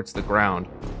 coiling towards the ground,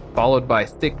 followed by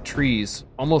thick trees,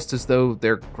 almost as though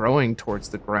they're growing towards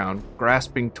the ground,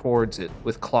 grasping towards it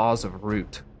with claws of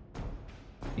root.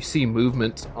 You see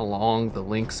movement along the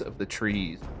links of the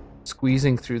trees,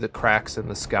 squeezing through the cracks in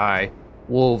the sky.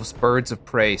 Wolves, birds of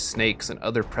prey, snakes, and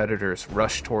other predators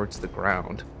rush towards the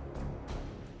ground.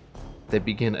 They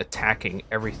begin attacking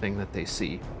everything that they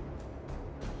see.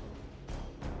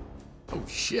 Oh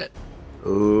shit.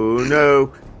 Oh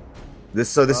no.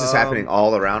 This is happening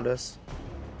all around us?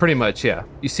 Pretty much, yeah.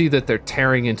 You see that they're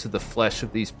tearing into the flesh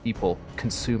of these people,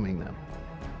 consuming them.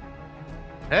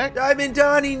 Heck, Diamond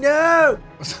Donnie, no!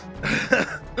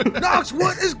 Knox,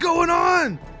 what is going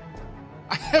on?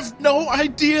 I have no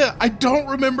idea. I don't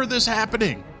remember this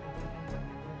happening.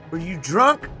 Were you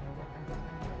drunk?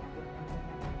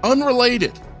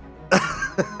 Unrelated.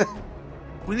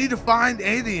 We need to find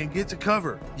Andy and get to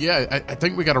cover. Yeah, I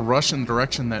think we gotta rush in the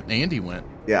direction that Andy went.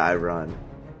 Yeah, I run.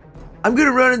 I'm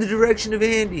gonna run in the direction of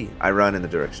Andy. I run in the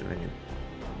direction of Andy.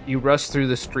 You rush through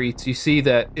the streets. You see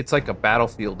that it's like a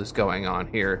battlefield is going on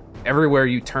here. Everywhere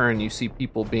you turn, you see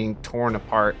people being torn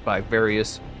apart by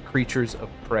various creatures of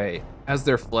prey. As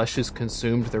their flesh is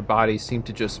consumed, their bodies seem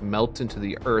to just melt into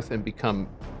the earth and become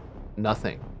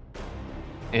nothing.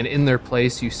 And in their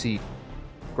place, you see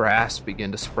grass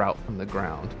begin to sprout from the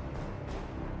ground.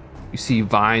 You see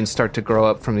vines start to grow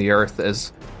up from the earth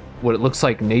as what it looks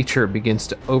like nature begins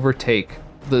to overtake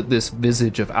this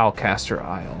visage of Alcaster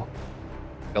Isle.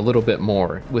 A little bit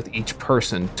more, with each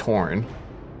person torn.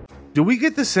 Do we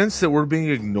get the sense that we're being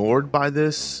ignored by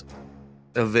this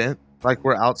event? Like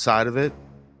we're outside of it?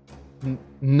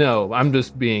 No, I'm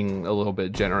just being a little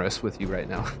bit generous with you right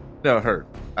now. No, it hurt.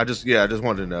 I just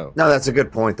wanted to know. No, that's a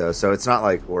good point, though. So it's not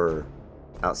like we're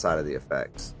outside of the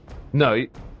effects. No,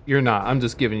 you're not. I'm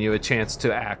just giving you a chance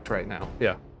to act right now.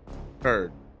 Yeah.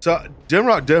 Heard. So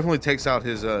Dimrock definitely takes out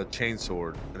his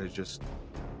chainsword and is just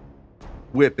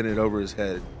whipping it over his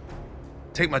head.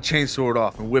 Take my chainsword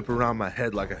off and whip around my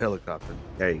head like a helicopter.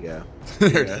 There you go.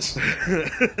 There it is.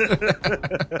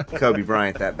 Kobe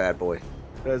Bryant, that bad boy.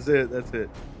 That's it.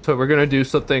 So we're going to do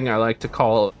something I like to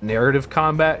call narrative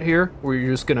combat here, where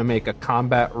you're just going to make a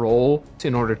combat roll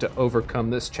in order to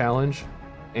overcome this challenge.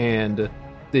 And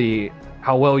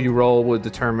how well you roll would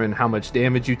determine how much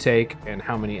damage you take and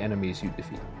how many enemies you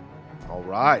defeat. All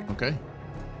right. Okay.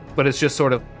 But it's just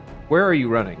sort of, where are you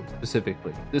running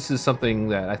specifically? This is something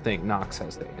that I think Nox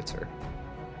has the answer.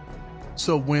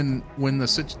 So when the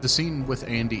scene with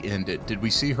Andy ended, did we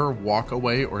see her walk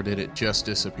away or did it just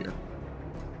disappear?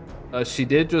 She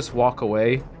did just walk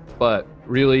away, but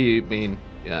really, I mean,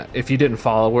 yeah, if you didn't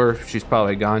follow her, she's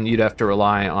probably gone. You'd have to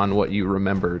rely on what you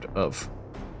remembered of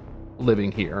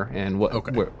living here and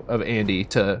of Andy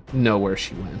to know where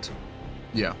she went.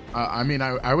 Yeah. I mean,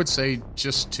 I would say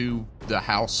just to the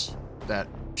house that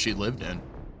she lived in.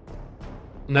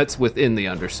 And that's within the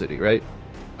Undercity, right?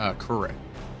 Correct.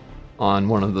 On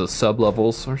one of the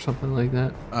sub-levels or something like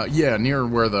that? Yeah, near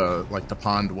where the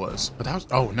pond was. But that was,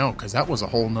 because that was a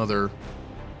whole nother...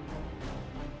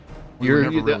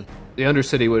 The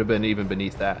Undercity would have been even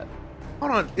beneath that.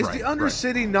 Hold on, is the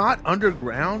Undercity not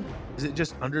underground? Is it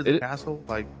just under the castle?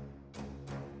 Like,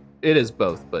 it is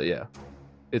both, but yeah.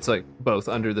 It's like both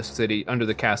under the city, under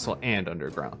the castle, and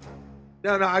underground.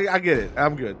 No, I get it.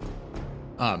 I'm good.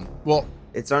 Well,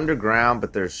 it's underground,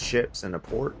 but there's ships and a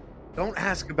port. Don't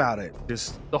ask about it.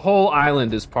 Just the whole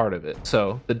island is part of it.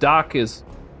 So the dock is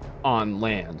on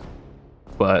land,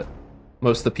 but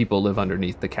most of the people live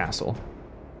underneath the castle.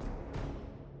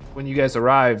 When you guys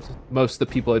arrived, most of the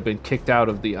people had been kicked out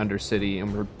of the Undercity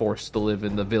and were forced to live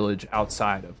in the village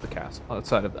outside of the castle,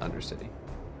 outside of the Undercity.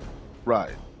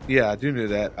 Right. Yeah, I do know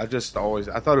that. I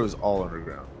thought it was all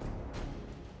underground.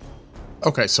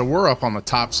 Okay, so we're up on the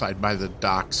top side by the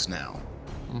docks now.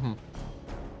 Mm-hmm.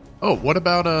 Oh, what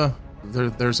about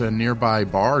there's a nearby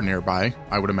bar nearby.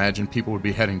 I would imagine people would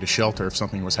be heading to shelter if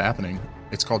something was happening.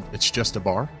 It's just a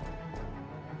bar?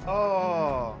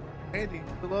 Oh, Andy,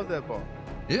 I love that bar.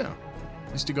 Yeah,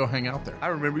 used to go hang out there. I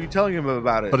remember you telling him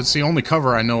about it. But it's the only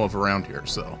cover I know of around here,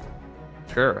 so.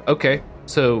 Sure. Okay,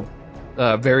 so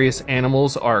various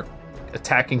animals are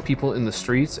attacking people in the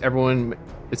streets. Everyone,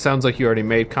 it sounds like you already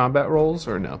made combat rolls,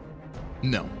 or no?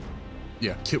 No.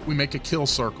 Yeah, we make a kill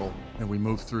circle, and we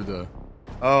move through the...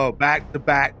 Oh, back to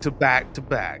back to back to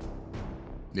back.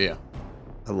 Yeah.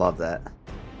 I love that.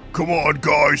 Come on,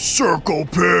 guys, circle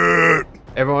pit!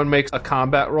 Everyone makes a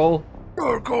combat roll.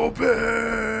 Circle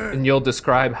pit! And you'll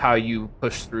describe how you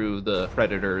push through the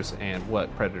predators and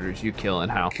what predators you kill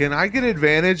and how. Can I get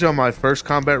advantage on my first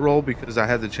combat roll because I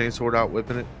had the chainsword out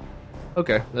whipping it?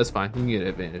 Okay, that's fine. You can get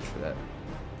advantage for that.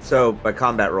 So by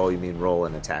combat roll, you mean roll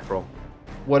and attack roll?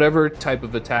 Whatever type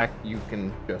of attack you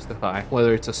can justify,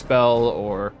 whether it's a spell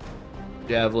or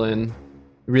javelin,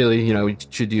 really, you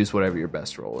should use whatever your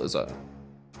best roll is.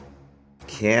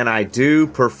 Can I do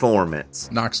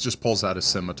performance? Nox just pulls out his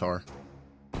scimitar.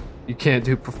 You can't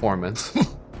do performance.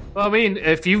 Well, I mean,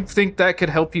 if you think that could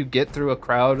help you get through a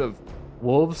crowd of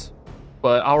wolves,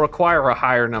 but I'll require a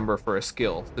higher number for a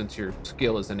skill, since your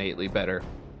skill is innately better.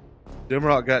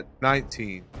 Dimrock got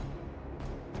 19.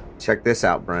 Check this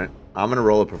out, Brent. I'm going to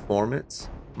roll a performance,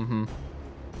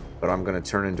 but I'm going to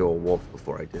turn into a wolf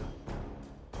before I do.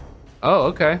 Oh,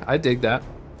 okay. I dig that.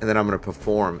 And then I'm going to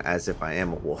perform as if I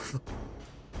am a wolf.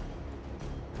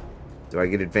 Do I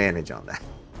get advantage on that?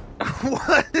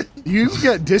 What? You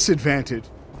get disadvantage.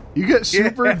 You get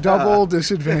super double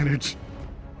disadvantage.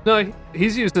 No,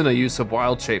 he's using a use of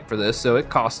wild shape for this, so it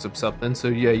costs him something. So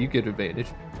yeah, you get advantage.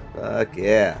 Fuck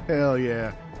yeah. Hell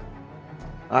yeah.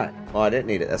 All right. Well, I didn't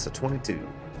need it. That's a 22.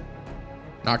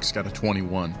 Nox got a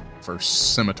 21 for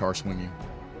scimitar swinging.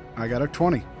 I got a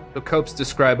 20. So Copes,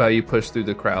 describe how you push through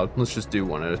the crowd. Let's just do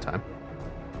one at a time.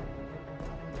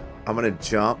 I'm going to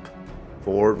jump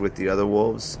forward with the other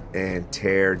wolves and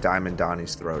tear Diamond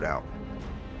Donnie's throat out.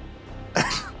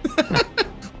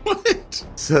 What?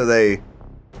 So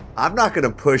I'm not going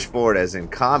to push forward as in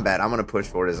combat. I'm going to push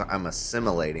forward as I'm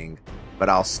assimilating, but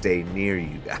I'll stay near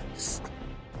you guys.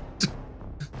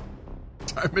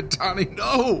 Diamond Donnie,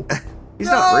 no.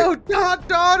 Not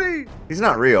Donnie. He's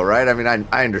not real, right? I mean,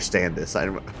 I understand this. I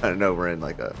know we're in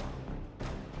like a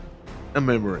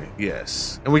memory,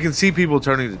 yes. And we can see people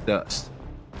turning to dust.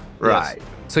 right. Yes.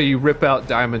 So you rip out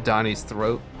Diamond Donnie's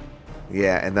throat.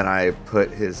 Yeah, and then I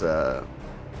put his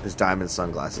diamond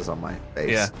sunglasses on my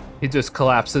face. Yeah. He just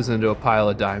collapses into a pile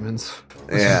of diamonds.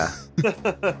 Yeah.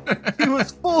 He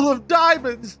was full of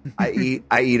diamonds. I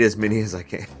eat as many as I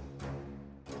can.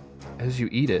 As you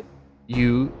eat it,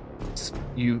 you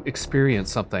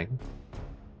experience something.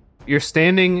 You're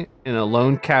standing in a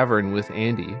lone cavern with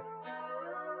Andy,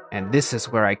 and this is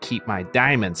where I keep my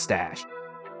diamond stash,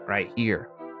 right here.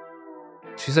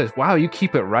 She says, "Wow, you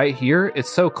keep it right here? It's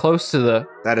so close to the."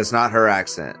 That is not her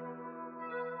accent.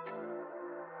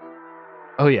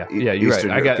 Oh yeah, yeah, you're Eastern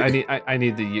right. European. I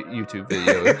need the YouTube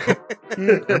video.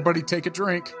 Everybody take a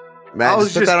drink. Matt, I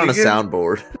just was put that on a thinking-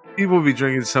 soundboard. People be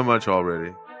drinking so much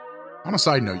already. On a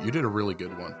side note, you did a really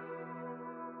good one.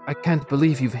 I can't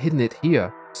believe you've hidden it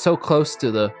here, so close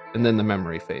to the. And then the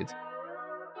memory fades.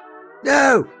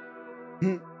 No!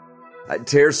 I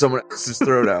tear someone else's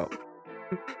throat out.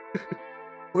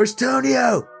 Where's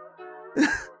Tonio?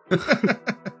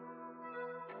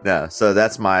 No, so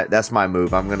that's my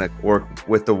move. I'm gonna work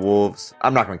with the wolves.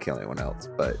 I'm not gonna kill anyone else,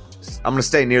 but I'm gonna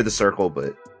stay near the circle,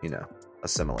 but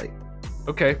assimilate.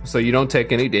 Okay, so you don't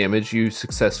take any damage. You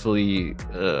successfully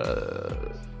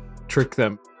trick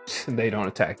them, and they don't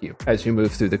attack you as you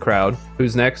move through the crowd.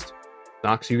 Who's next?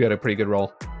 Nox, you got a pretty good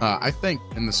roll. I think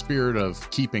in the spirit of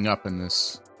keeping up in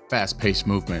this fast-paced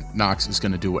movement, Nox is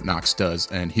going to do what Nox does,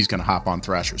 and he's going to hop on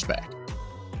Thrasher's back.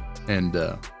 And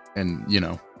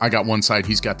I got one side,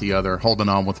 he's got the other, holding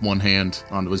on with one hand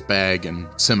onto his bag and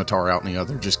scimitar out in the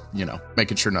other, just,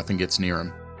 making sure nothing gets near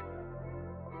him.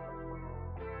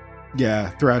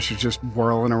 Yeah, Thrasher's just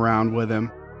whirling around with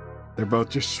him. They're both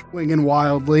just swinging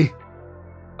wildly.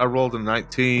 I rolled a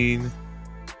 19,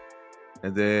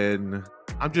 and then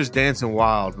I'm just dancing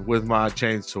wild with my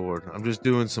chainsword. I'm just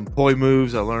doing some poi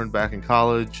moves I learned back in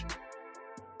college,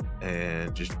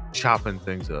 and just chopping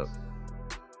things up.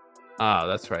 Ah,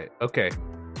 that's right. Okay.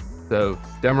 So,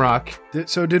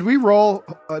 Demrock. Did we roll?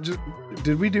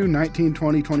 Did we do 19,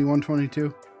 20, 21,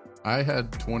 22? I had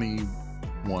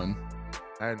 21.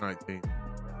 I had 19.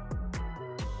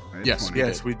 I had Yes. 20.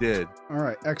 Yes, we did. All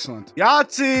right, excellent.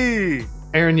 Yahtzee!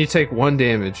 Aaron, you take 1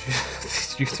 damage.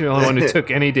 You're the only one who took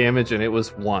any damage, and it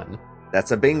was 1. That's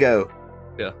a bingo.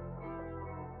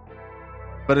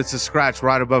 But it's a scratch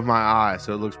right above my eye,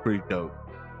 so it looks pretty dope.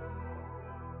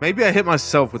 Maybe I hit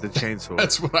myself with a chainsaw.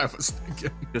 That's what I was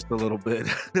thinking. Just a little bit.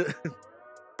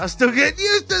 I'm still getting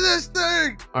used to this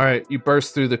thing! All right, you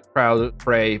burst through the crowd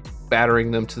fray,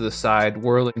 battering them to the side,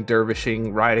 whirling,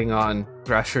 dervishing, riding on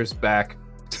Thrasher's back,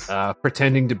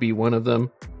 pretending to be one of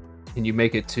them, and you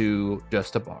make it to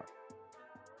just a bar.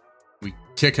 We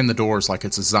kick in the doors like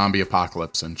it's a zombie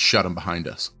apocalypse and shut them behind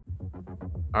us.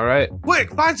 All right.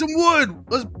 Quick, find some wood!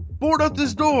 Let's board up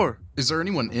this door! Is there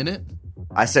anyone in it?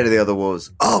 I say to the other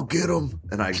wolves, "I'll get them,"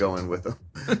 and I go in with them.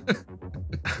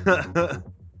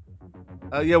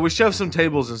 Yeah, we shoved some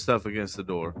tables and stuff against the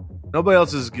door. Nobody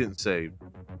else is getting saved.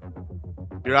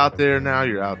 You're out there now,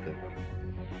 you're out there.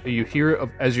 You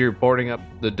hear, as you're boarding up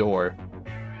the door,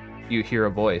 you hear a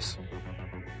voice.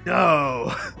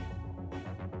 No!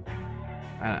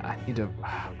 I need to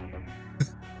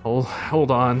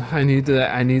hold on. I need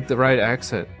the right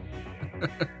accent.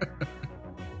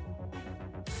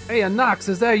 Hey, Nox,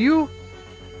 is that you?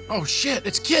 Oh shit,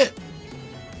 it's Kit!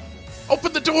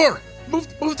 Open the door!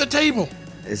 Move the table!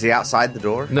 Is he outside the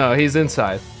door? No, he's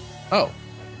inside. Oh.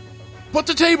 Put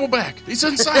the table back! He's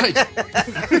inside!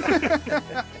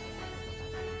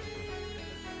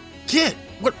 Kit!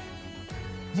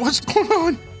 What's going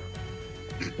on?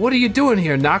 What are you doing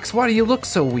here, Nox? Why do you look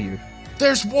so weird?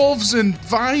 There's wolves and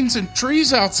vines and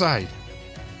trees outside.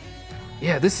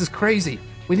 Yeah, this is crazy.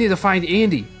 We need to find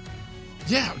Andy.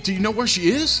 Yeah, do you know where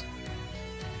she is?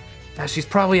 She's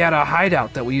probably at a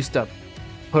hideout that we used to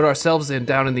put ourselves in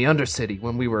down in the Undercity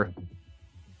when we were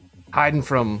hiding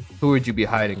from... Who would you be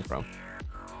hiding from?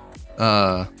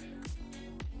 The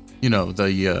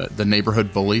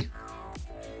neighborhood bully.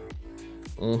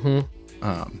 Mm-hmm.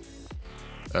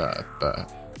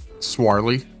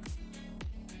 Swarly.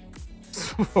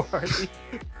 Swarly.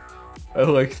 I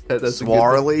like that. That's a good one.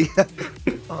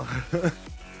 Swarly.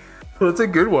 That's a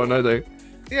good one, I think.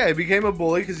 Yeah, he became a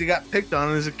bully because he got picked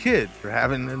on as a kid for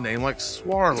having a name like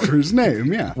Swarley. For his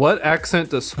name, yeah. What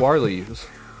accent does Swarley use?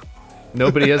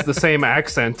 Nobody has the same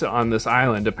accent on this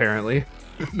island, apparently.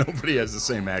 Nobody has the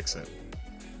same accent.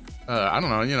 I don't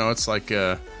know. It's like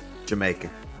Jamaican.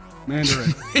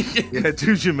 Mandarin. Yeah,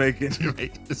 too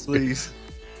Jamaican. Please.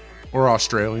 Or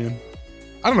Australian.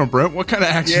 I don't know, Brent. What kind of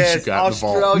accents you got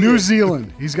involved? New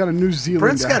Zealand. He's got a New Zealand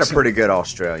Brent's got a accent. pretty good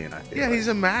Australian, I think. Yeah, he's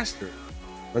a master.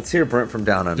 Let's hear Brent from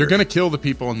Down Under. You're going to kill the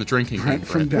people in the drinking game, Brent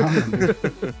from Brent. down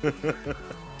under.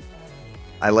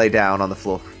 I lay down on the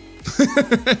floor.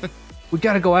 We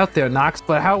gotta go out there, Knox,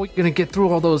 but how are we gonna get through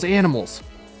all those animals?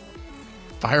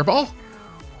 Fireball?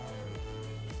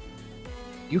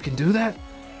 You can do that?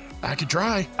 I could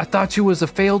try. I thought you was a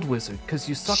failed wizard, because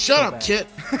you suck. Shut so up, bad. Kit.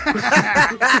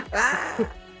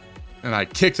 And I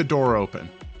kick the door open,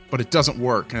 but it doesn't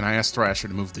work, and I ask Thrasher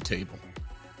to move the table.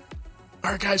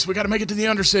 All right, guys, we got to make it to the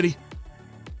Undercity.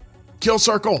 Kill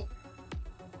circle.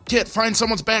 Kit, find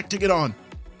someone's back to get on.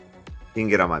 You can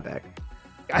get on my back.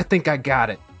 I think I got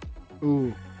it.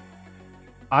 Ooh.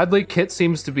 Oddly, Kit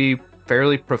seems to be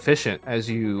fairly proficient as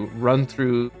you run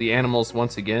through the animals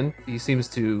once again. He seems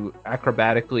to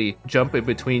acrobatically jump in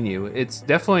between you. It's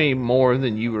definitely more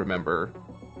than you remember,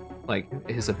 like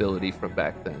his ability from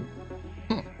back then.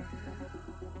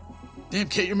 Damn,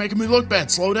 Kit, you're making me look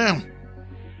bad. Slow down.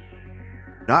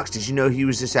 Knox, did you know he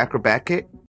was this acrobat kit?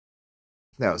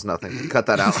 That was nothing. Cut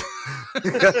that out.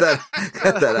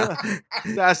 cut that out.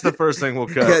 That's the first thing we'll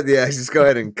cut. Yeah, just go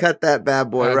ahead and cut that bad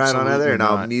boy right on out there, and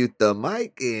I'll not. mute the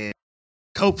mic. And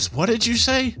Copes, what did you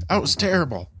say? That was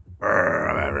terrible.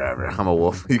 I'm a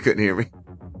wolf. You couldn't hear me.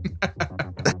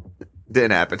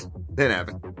 Didn't happen.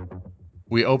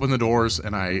 We open the doors,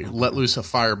 and I let loose a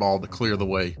fireball to clear the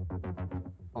way.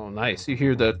 Oh, nice. You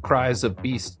hear the cries of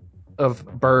beast, of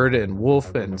bird and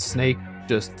wolf and snake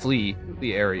just flee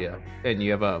the area, and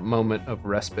you have a moment of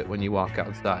respite when you walk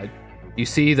outside. You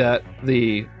see that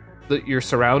your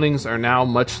surroundings are now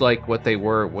much like what they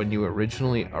were when you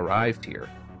originally arrived here.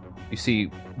 You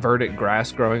see verdant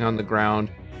grass growing on the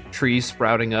ground, trees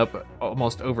sprouting up,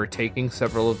 almost overtaking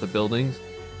several of the buildings.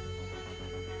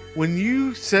 When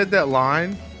you said that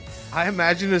line, I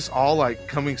imagine us all like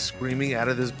coming screaming out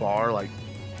of this bar, like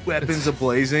weapons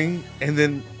ablazing, and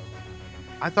then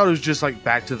I thought it was just like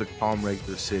back to the calm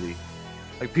regular city.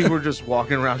 Like people were just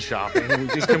walking around shopping, and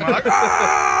we just come out like,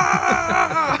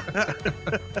 ah!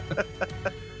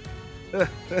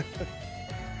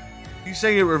 You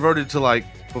saying it reverted to like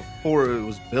before it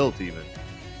was built, even?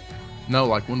 No,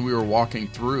 like when we were walking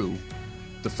through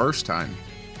the first time.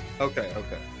 Okay.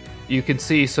 You can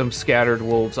see some scattered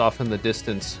wolves off in the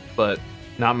distance, but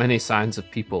not many signs of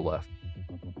people left.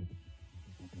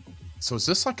 So is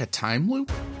this like a time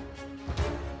loop?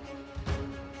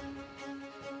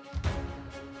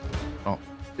 Oh,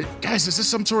 guys, is this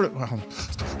some sort of...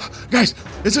 guys,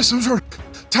 is this some sort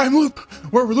of time loop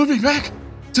where we're looping back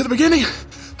to the beginning?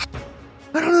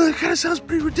 I don't know, that kind of sounds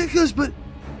pretty ridiculous, but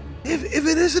if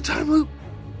it is a time loop,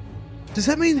 does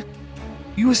that mean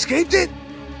you escaped it?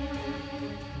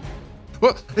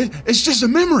 Well, it's just a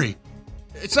memory.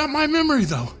 It's not my memory,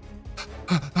 though.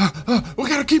 We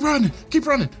gotta keep running.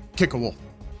 Kick a wolf.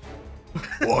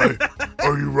 Why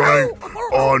are you running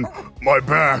on my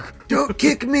back? don't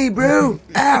kick me, bro.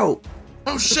 Ow.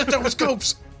 Oh, shit, that was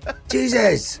Copes.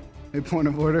 Jesus. A point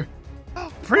of order.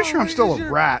 Pretty sure I'm still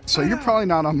a rat, so you're probably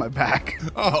not on my back.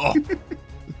 Oh,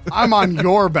 I'm on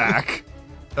your back.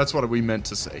 that's what we meant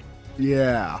to say.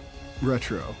 Yeah.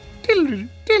 Retro.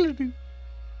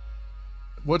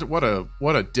 What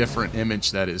a different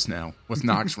image that is now, with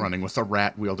Nox running with a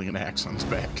rat wielding an axe on his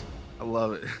back. I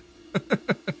love it.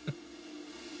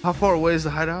 How far away is the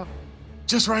hideout?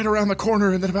 Just right around the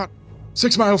corner and then about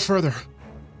 6 miles further.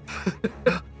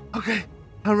 Okay,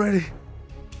 I'm ready.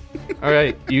 All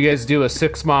right, you guys do a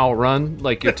 6-mile run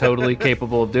like you're totally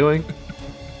capable of doing.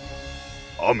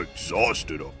 I'm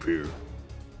exhausted up here.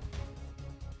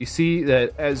 You see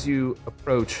that as you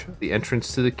approach the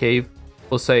entrance to the cave,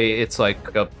 we'll say it's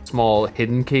like a small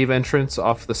hidden cave entrance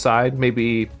off the side,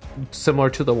 maybe similar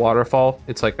to the waterfall.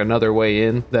 It's like another way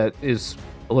in that is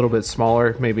a little bit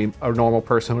smaller. Maybe a normal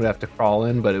person would have to crawl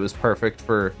in, but it was perfect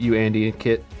for you, Andy, and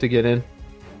Kit to get in.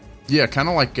 Yeah, kind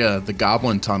of like the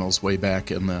Goblin tunnels way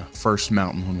back in the first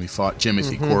mountain when we fought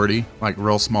Jimothy Cordy. Like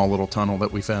real small little tunnel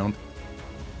that we found.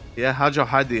 Yeah, how'd y'all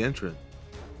hide the entrance?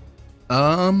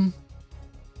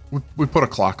 We put a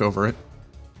clock over it.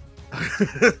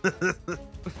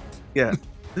 Yeah,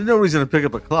 there's no reason to pick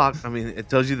up a clock. I mean, it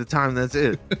tells you the time, that's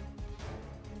it.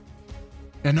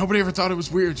 And nobody ever thought it was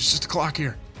weird. It's just a clock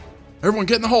here. Everyone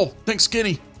get in the hole. Think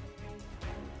skinny.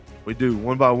 We do,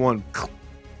 one by one.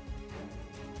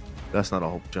 That's not a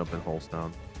whole jumping hole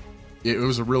sound. It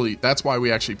was a really. That's why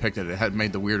we actually picked it. It had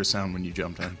made the weirdest sound when you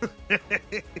jumped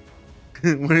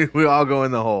in. we all go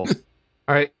in the hole.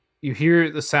 All right, you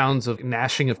hear the sounds of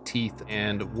gnashing of teeth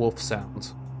and wolf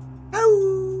sounds. Oh,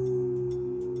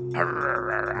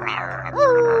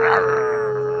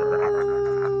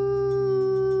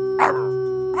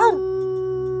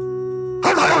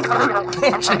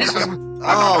 Jesus.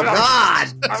 Oh God!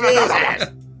 Jesus!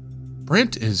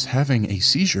 Brent is having a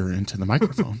seizure into the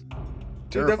microphone.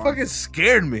 Dude, that fucking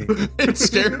scared me. It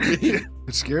scared me.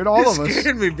 It scared all of us. It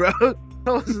scared me, bro.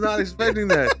 I was not expecting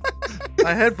that.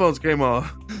 My headphones came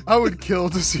off. I would kill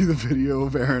to see the video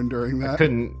of Aaron during I that.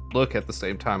 couldn't look at the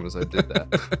same time as I did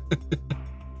that.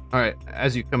 All right,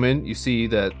 as you come in, you see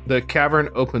that the cavern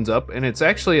opens up, and it's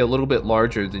actually a little bit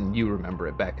larger than you remember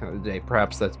it back in the day.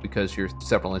 Perhaps that's because you're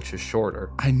several inches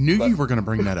shorter. I knew you were going to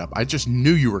bring that up. I just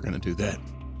knew you were going to do that.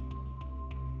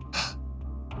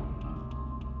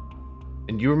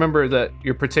 And you remember that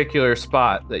your particular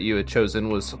spot that you had chosen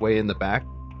was way in the back,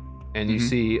 and you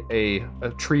see a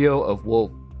trio of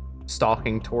wolves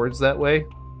stalking towards that way,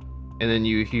 and then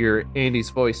you hear Andy's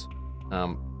voice.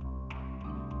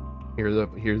 Hear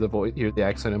the voice, hear the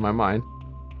accent in my mind.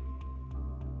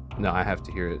 No, I have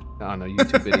to hear it on a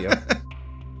YouTube video.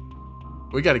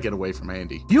 We got to get away from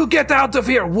Andy. You get out of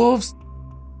here, wolves!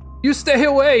 You stay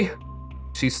away!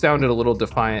 She sounded a little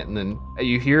defiant, and then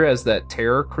you hear as that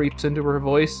terror creeps into her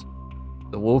voice,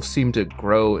 the wolves seem to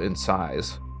grow in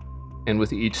size. And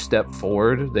with each step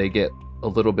forward, they get a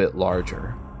little bit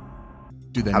larger.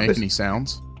 Do they make any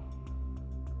sounds?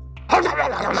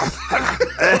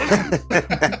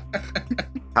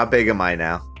 How big am I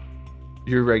now?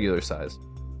 Your regular size.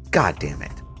 God damn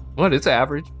it. What? It's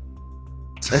average.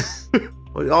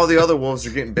 Well, all the other wolves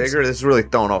are getting bigger. This is really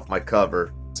throwing off my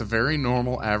cover. It's a very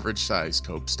normal average size,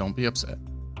 Copes. Don't be upset.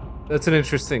 That's an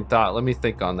interesting thought. Let me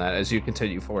think on that as you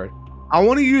continue forward. I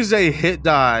want to use a hit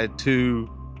die to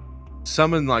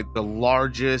summon like the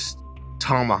largest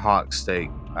tomahawk steak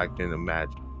I can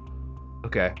imagine.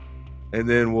 Okay. And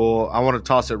then I want to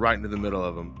toss it right into the middle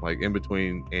of them, like in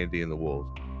between Andy and the wolves.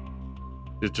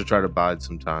 Just to try to bide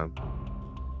some time.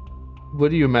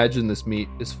 What do you imagine this meat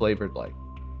is flavored like?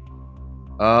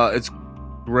 It's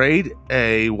grade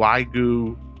A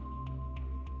Wagyu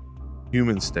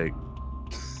human steak.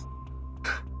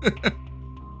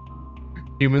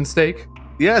 Human steak?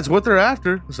 Yeah, it's what they're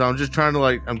after. So I'm just trying to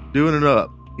I'm doing it up,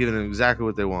 giving them exactly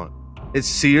what they want. It's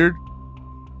seared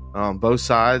on both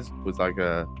sides with like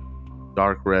a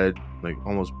dark red, like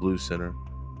almost blue center.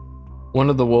 One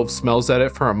of the wolves smells at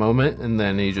it for a moment, and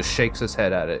then he just shakes his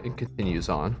head at it and continues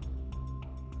on.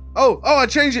 Oh, I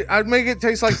changed it. I'd make it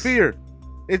taste like fear.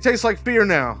 It tastes like fear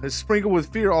now. It's sprinkled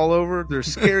with fear all over. There's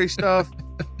scary stuff.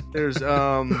 There's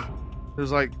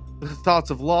like thoughts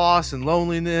of loss and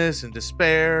loneliness and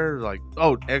despair. Like,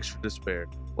 extra despair.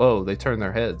 Whoa, they turn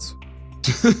their heads.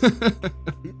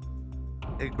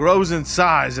 It grows in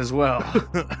size as well.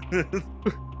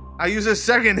 I use a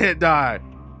second hit die.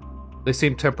 They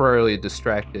seem temporarily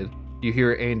distracted. You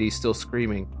hear Andy still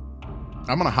screaming.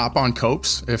 I'm going to hop on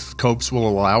Copes if Copes will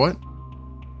allow it.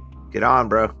 Get on,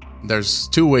 bro. There's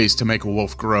 2 ways to make a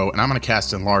wolf grow, and I'm going to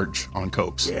cast Enlarge on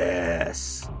Copes.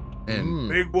 Yes. And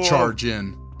Big wolf. charge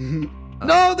in.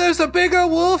 No, there's a bigger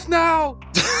wolf now!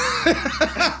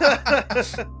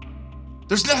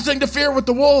 There's nothing to fear with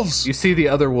the wolves. You see the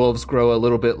other wolves grow a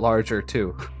little bit larger,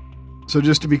 too. So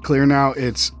just to be clear now,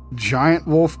 it's Giant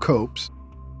Wolf Copes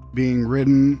being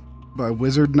ridden by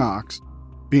Wizard Nox,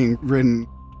 being ridden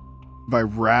by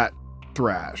Rat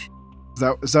Thrash.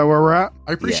 Is that where we're at?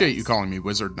 I appreciate Yes. you calling me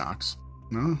Wizard Nox.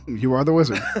 No, you are the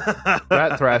wizard.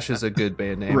 Rat Thrash is a good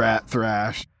band name. Rat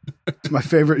Thrash. It's my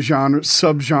favorite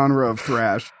subgenre of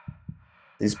thrash.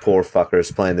 These poor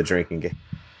fuckers playing the drinking game.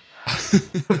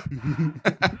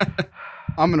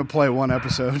 I'm going to play one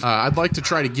episode. I'd like to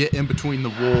try to get in between the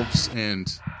wolves and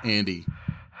Andy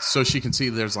so she can see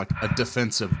there's like a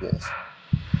defensive wolf.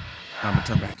 I'm going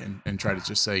to turn back and try to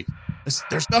just say,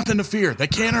 there's nothing to fear. They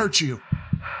can't hurt you.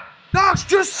 Nox,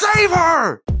 just save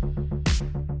her!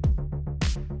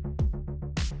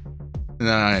 And then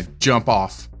I jump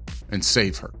off and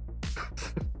save her.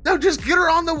 No, just get her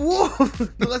on the wolf.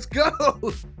 Let's go.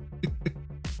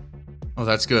 Oh,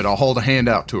 that's good. I'll hold a hand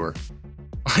out to her.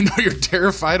 I know you're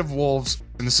terrified of wolves,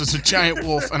 and this is a giant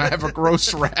wolf, and I have a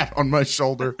gross rat on my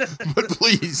shoulder, but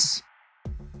please.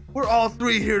 We're all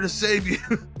 3 here to save you.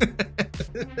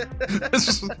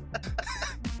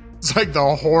 It's like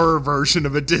the horror version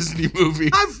of a Disney movie.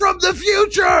 I'm from the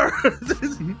future.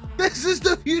 This is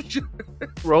the future.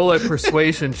 Roll a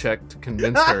persuasion check to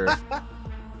convince her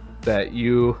that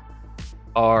you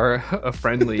are a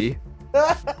friendly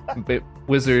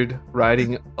wizard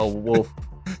riding a wolf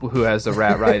who has a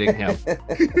rat riding him.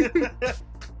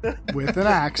 With an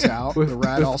axe out. The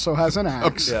rat also has an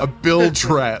axe. A bilge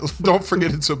rat. Don't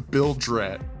forget it's a bilge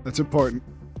rat. That's important.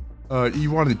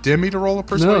 You wanted Demi to roll a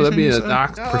persuasion? No, that'd be you a said?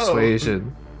 Nox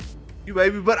persuasion. You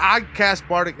baby, but I cast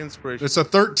Bardic Inspiration. It's a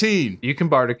 13. You can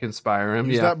Bardic Inspire him.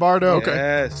 Use Yeah. that Bardo. Okay.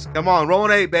 Yes. Come on, roll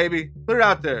an 8, baby. Put it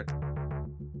out there.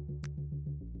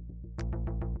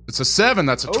 It's a 7.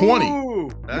 That's a 20.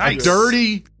 Ooh, A that's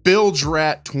dirty bilge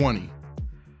rat 20.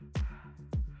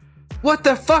 What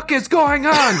the fuck is going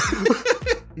on?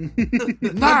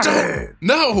 Nox!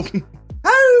 No.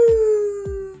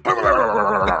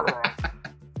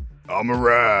 I'm a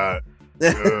rat.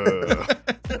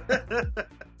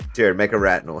 Jared, make a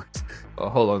rat noise. Oh,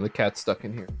 hold on, the cat's stuck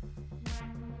in here.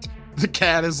 The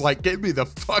cat is like, get me the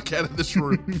fuck out of this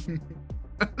room.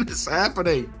 What is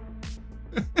happening?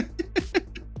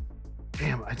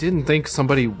 Damn, I didn't think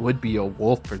somebody would be a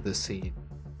wolf for this scene.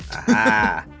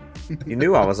 Ah, you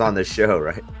knew I was on this show,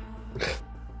 right?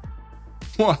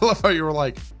 Well, I love how you were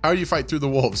like, how do you fight through the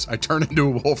wolves? I turn into a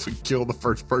wolf and kill the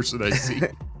first person I see.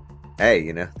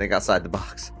 Hey, think outside the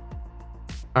box.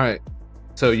 All right,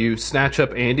 so you snatch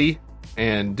up Andy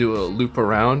and do a loop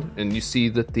around, and you see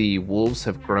that the wolves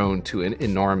have grown to an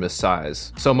enormous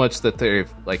size, so much that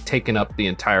they've taken up the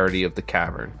entirety of the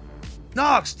cavern.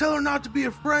 Nox, tell her not to be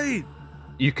afraid.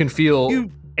 You can feel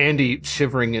Andy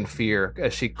shivering in fear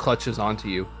as she clutches onto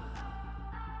you.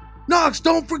 Nox,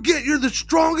 don't forget you're the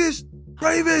strongest,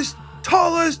 bravest,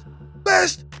 tallest,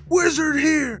 best wizard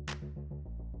here.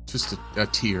 Just a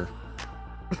tear.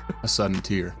 A sudden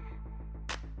tear.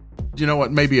 You know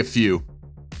what? Maybe a few.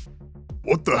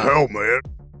 What the hell, man?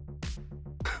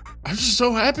 I'm just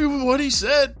so happy with what he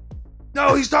said.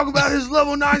 No, he's talking about his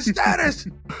level 9 status.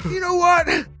 You know what?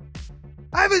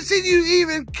 I haven't seen you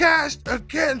even cast a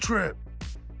cantrip.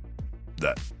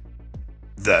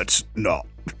 That's not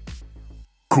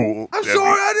cool. I'm Debbie.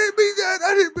 sorry, I didn't mean that.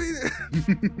 I didn't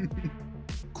mean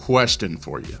it. Question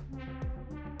for you.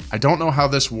 I don't know how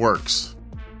this works,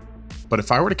 but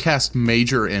if I were to cast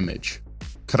Major Image,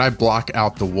 could I block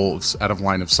out the wolves out of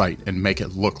line of sight and make it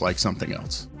look like something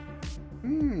else?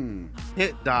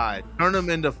 Hit died. Turn them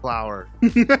into flour.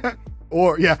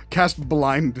 Or, cast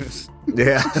blindness.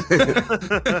 Yeah.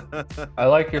 I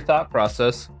like your thought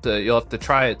process. You'll have to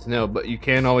try it to know, but you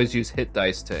can always use hit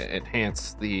dice to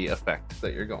enhance the effect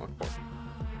that you're going for.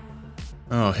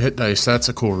 Oh, hit dice. That's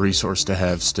a cool resource to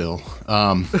have still.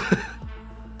 Oh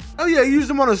yeah, use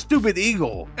them on a stupid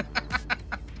eagle.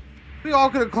 We all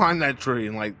could have climbed that tree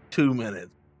in 2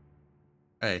 minutes.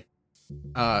 Hey.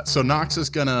 So Nox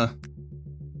is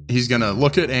he's gonna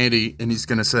look at Andy and he's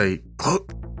gonna say,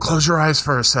 close your eyes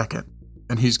for a second.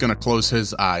 And he's gonna close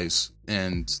his eyes.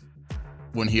 And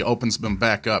when he opens them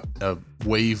back up, a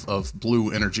wave of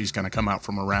blue energy is gonna come out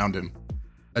from around him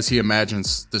as he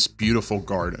imagines this beautiful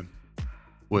garden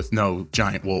with no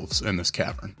giant wolves in this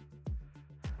cavern,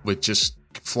 with just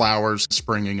flowers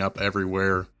springing up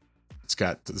everywhere. It's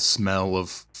got the smell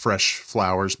of fresh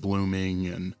flowers blooming,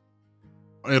 and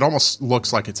it almost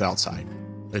looks like it's outside.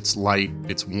 It's light,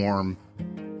 it's warm,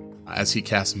 as he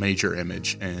casts Major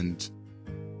Image. And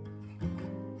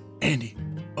Andy,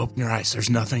 open your eyes. There's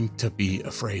nothing to be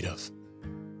afraid of.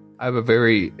 I have a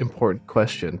very important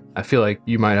question. I feel like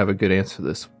you might have a good answer to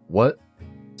this. What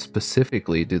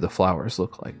specifically do the flowers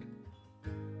look like?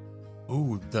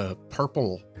 Ooh, the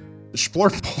purple, the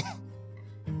splurple.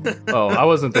 Oh, I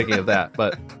wasn't thinking of that,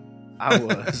 but I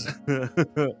was.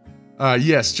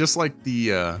 Yes, just like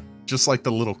the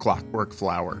little clockwork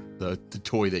flower, the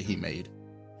toy that he made,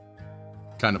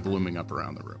 kind of blooming up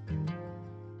around the room.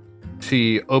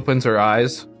 she opens her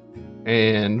eyes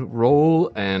and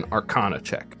roll an Arcana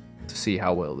check to see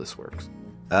how well this works.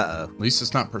 Uh-oh. At least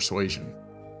it's not persuasion.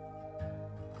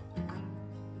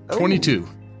 Oh. 22.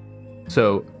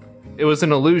 So it was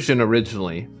an illusion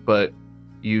originally, but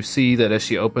you see that as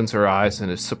she opens her eyes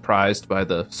and is surprised by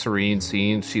the serene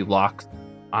scene, she locks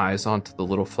eyes onto the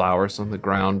little flowers on the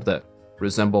ground that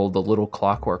resemble the little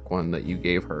clockwork one that you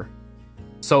gave her.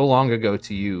 So long ago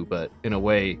to you, but in a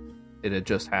way, it had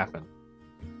just happened.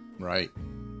 Right.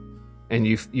 And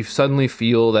you suddenly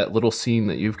feel that little scene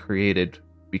that you've created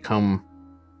become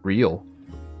real.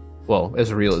 Well,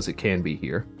 as real as it can be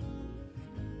here.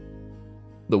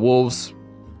 The wolves,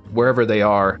 wherever they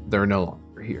are, they're no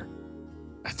longer here.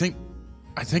 I think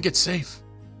it's safe.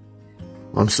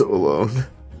 I'm so alone.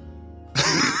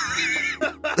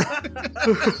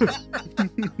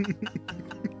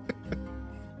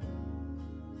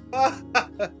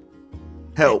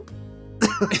 Help.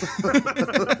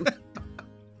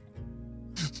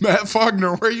 Matt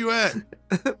Faulkner, where you at?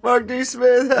 Mark D.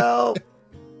 Smith, help!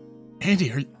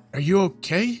 Andy, are you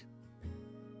okay?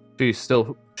 She's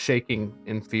still shaking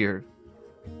in fear.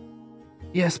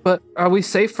 Yes, but are we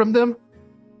safe from them?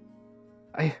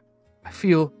 I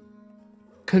feel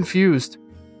confused.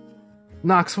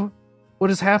 Knox,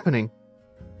 what is happening?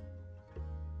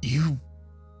 You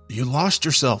lost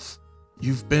yourself.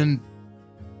 You've been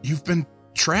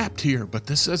trapped here, but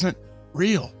this isn't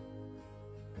real.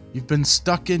 You've been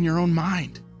stuck in your own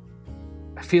mind.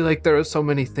 I feel like there are so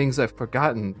many things I've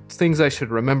forgotten, things I should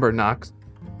remember, Knox.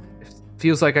 It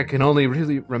feels like I can only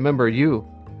really remember you.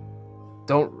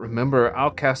 Don't remember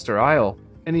Outcaster Isle.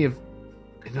 I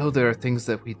know there are things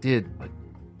that we did, but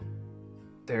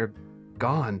they're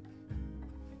gone.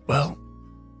 Well,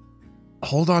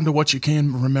 hold on to what you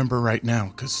can remember right now,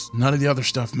 because none of the other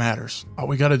stuff matters. All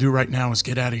we got to do right now is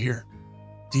get out of here.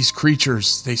 These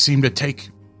creatures, they seem to take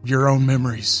your own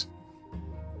memories.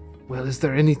 Well, is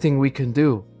there anything we can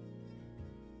do?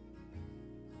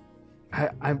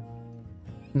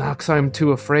 Knox, I'm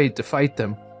too afraid to fight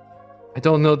them. I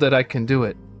don't know that I can do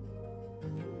it.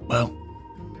 Well,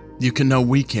 you can know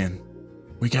we can.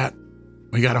 We got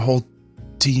a whole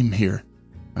team here.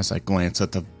 As I glance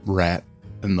at the rat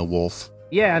and the wolf.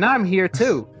 Yeah, and I'm here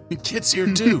too. The kid's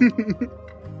here too.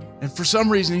 And for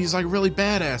some reason, he's like really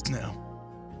badass now.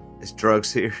 Is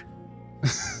drugs here?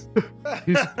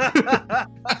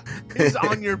 He's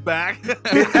on your back.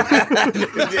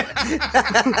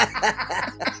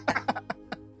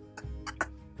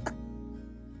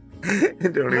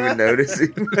 Don't even notice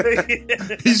him.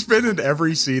 He's been in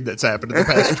every scene that's happened in the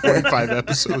past 25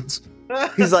 episodes.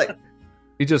 He's like,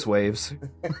 He just waves.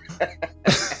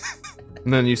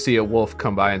 And then you see a wolf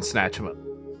come by and snatch him up.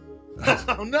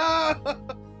 Oh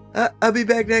no! I'll be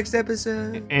back next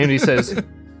episode. Andy says,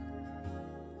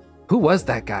 "Who was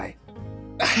that guy?"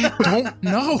 I don't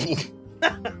know.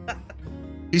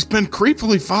 He's been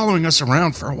creepily following us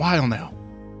around for a while now.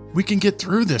 We can get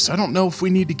through this. I don't know if we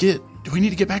need to get... Do we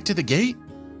need to get back to the gate?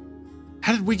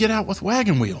 How did we get out with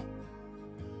Wagon Wheel?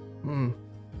 I'm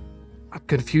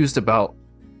confused about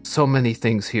so many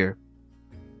things here.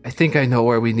 I think I know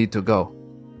where we need to go.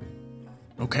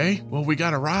 Okay, well, we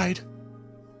got a ride.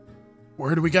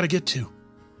 Where do we got to get to?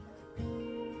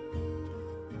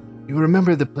 You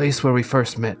remember the place where we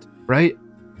first met, right?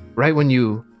 Right when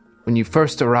you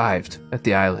first arrived at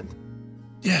the island.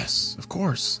 Yes, of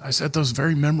course. I said those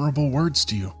very memorable words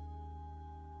to you.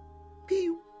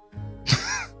 Pew.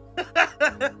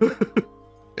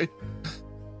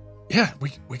 Yeah,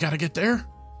 we got to get there.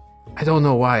 I don't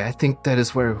know why. I think that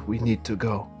is where we need to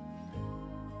go.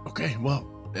 Okay, well,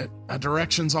 a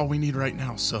direction's all we need right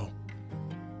now, so...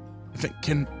 I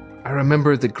think, I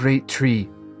remember the great tree.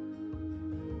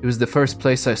 It was the first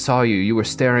place I saw you. You were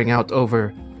staring out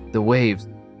over the waves.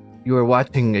 You were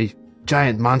watching a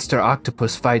giant monster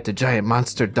octopus fight a giant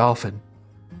monster dolphin.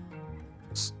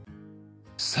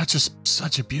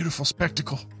 Such a beautiful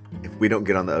spectacle. If we don't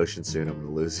get on the ocean soon, I'm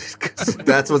gonna lose it. 'Cause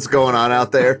that's what's going on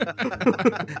out there.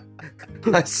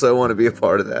 I so want to be a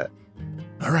part of that.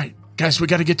 All right, guys, we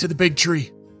got to get to the big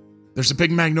tree. There's a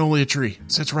big magnolia tree.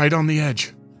 It sits right on the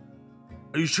edge.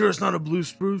 Are you sure it's not a blue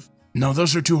spruce? No,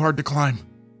 those are too hard to climb.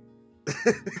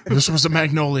 This was a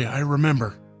magnolia, I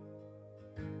remember.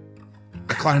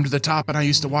 I climbed to the top and I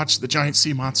used to watch the giant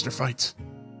sea monster fights.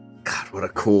 God, what a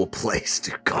cool place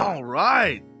to go. All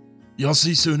right, You'll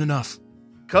see soon enough.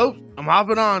 Cope, I'm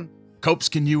hopping on. Copes,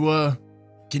 can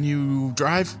you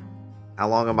drive? How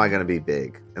long am I gonna be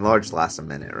big? Enlarged lasts a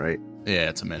minute, right? Yeah,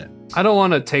 it's a minute. I don't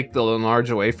want to take the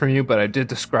enlarge away from you, but I did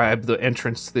describe the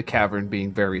entrance to the cavern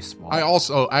being very small. I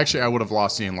would have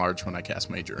lost the enlarge when I cast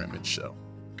Major Image, so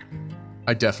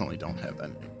I definitely don't have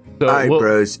that. So All right,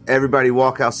 bros. Everybody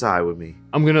walk outside with me.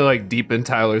 I'm going to like deepen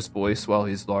Tyler's voice while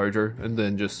he's larger, and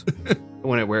then just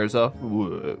when it wears off,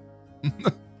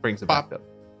 brings it Pop. back up.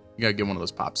 You gotta get one of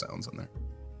those pop sounds in there.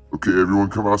 Okay, everyone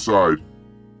come outside.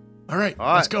 All right, All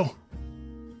right. let's go.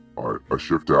 All right, I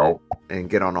shift out. And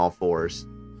get on all fours.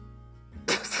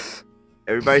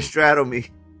 Everybody straddle me.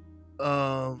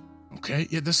 Okay,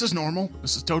 yeah, this is normal.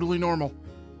 This is totally normal.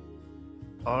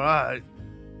 All right.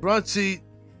 Front seat.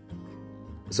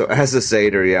 So as a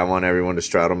satyr, yeah, I want everyone to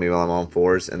straddle me while I'm on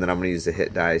fours, and then I'm going to use the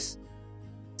hit dice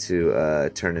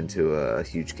to turn into a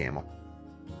huge camel.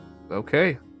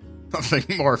 Okay.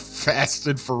 Nothing more fast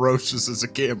and ferocious as a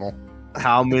camel.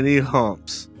 How many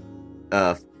humps?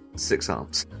 6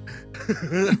 humps.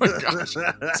 Oh my gosh.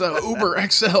 It's a Uber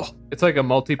XL. It's like a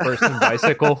multi-person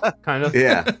bicycle, kind of.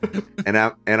 Yeah. And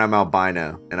I'm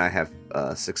albino, and I have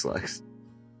 6 legs.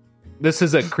 This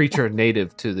is a creature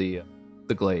native to the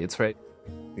glades, right?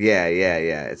 Yeah.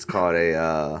 It's called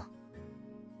a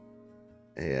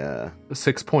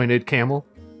 6-pointed camel.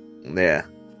 a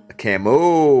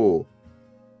camel.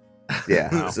 Yeah,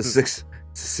 Wow. it's a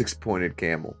 6-pointed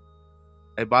camel.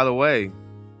 Hey, by the way,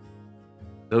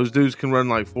 those dudes can run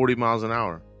like 40 miles an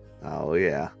hour. Oh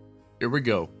yeah, Here we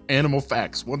go. Animal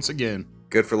facts once again.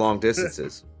 good for long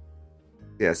distances.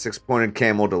 Yeah, 6-pointed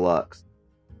camel deluxe.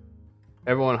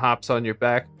 Everyone hops on your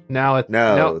back. Now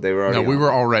No, they were already. No, we on.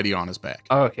 were already on his back.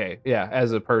 Oh, okay, yeah,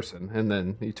 as a person, and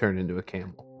then you turn into a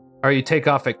camel. Or you take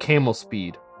off at camel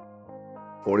speed,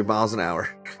 40 miles an hour.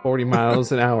 40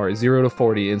 miles an hour, 0 to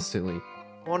 40 instantly.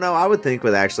 Well, no, I would think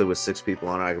with 6 people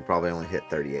on it, I could probably only hit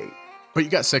 38. But you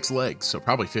got 6 legs, so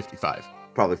probably 55.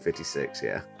 Probably 56.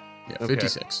 Yeah. Yeah, Okay.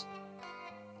 56.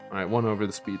 All right, 1 over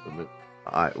the speed limit.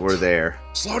 All right, we're there.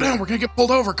 Slow down. We're going to get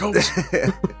pulled over, Copes.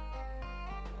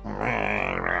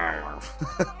 I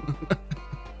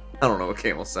don't know what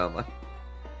camels sound like.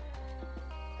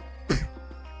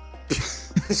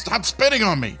 Stop spitting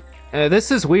on me.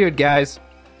 This is weird, guys.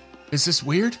 Is this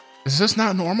weird? Is this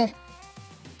not normal?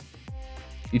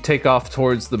 You take off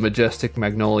towards the majestic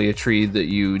magnolia tree that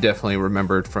you definitely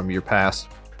remembered from your past.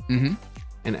 Mm-hmm.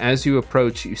 And as you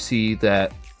approach, you see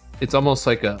that it's almost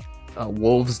like a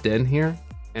wolf's den here.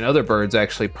 And other birds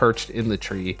actually perched in the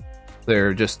tree.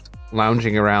 They're just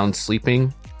lounging around,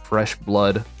 sleeping, fresh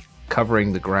blood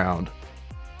covering the ground.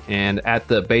 And at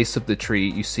the base of the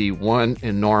tree, you see one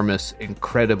enormous,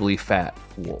 incredibly fat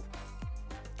wolf.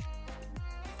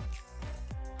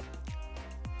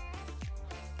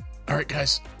 All right,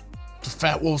 guys. The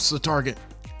fat wolf's the target.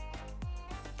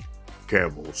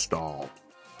 Camel stall.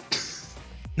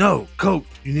 No, Coach,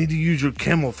 you need to use your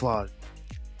camouflage.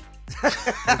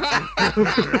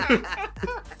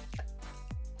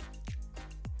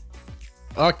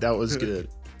 Fuck, that was good.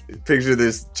 Picture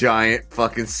this giant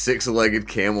fucking 6-legged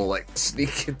camel like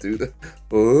sneaking through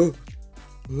the.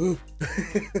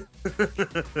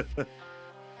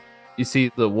 You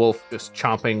see the wolf just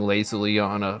chomping lazily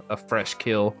on a fresh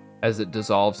kill as it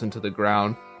dissolves into the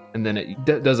ground. And then it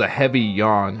does a heavy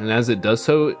yawn. And as it does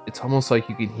so, it's almost like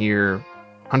you can hear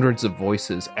hundreds of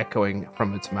voices echoing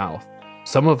from its mouth.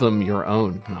 Some of them your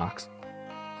own, Knox.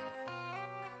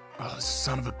 Oh, this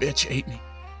son of a bitch ate me.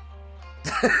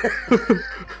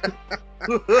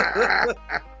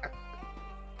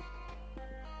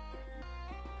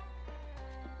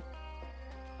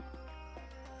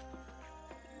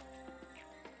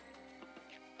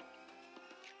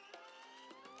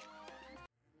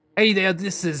 Hey there,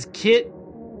 this is Kit.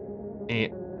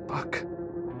 And fuck.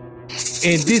 And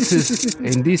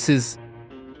this is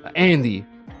Andy.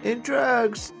 And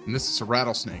drugs. And this is a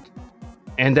rattlesnake.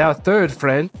 And our third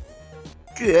friend,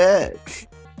 Drugs.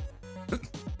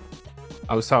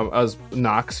 I was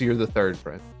Knox, you're the third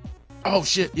friend. Oh,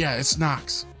 shit. Yeah, it's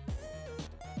Knox.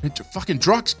 Fucking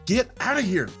drugs, get out of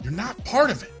here. You're not part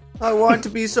of it. I want to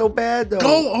be so bad though.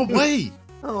 Go away.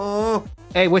 Oh.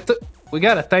 Hey, we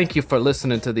gotta thank you for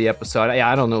listening to the episode.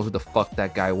 I don't know who the fuck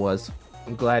that guy was.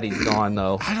 I'm glad he's gone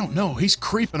though. I don't know. He's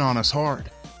creeping on us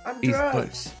hard. I'm He's-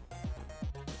 drugs.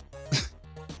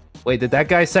 Wait, did that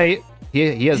guy say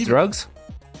he has drugs?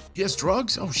 He has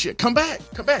drugs? Oh, shit. Come back.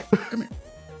 Come back. Come here.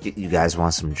 You guys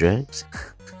want some drugs?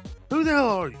 Who the hell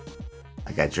are you?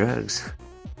 I got drugs.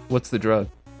 What's the drug?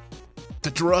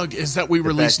 The drug is that we The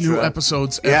release best new drug.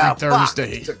 episodes every Yeah,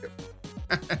 Thursday.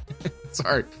 fuck.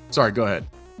 Sorry, go ahead.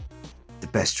 The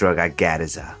best drug I got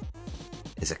is a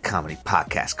comedy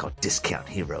podcast called Discount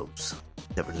Heroes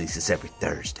that releases every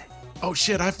Thursday. Oh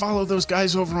shit, I follow those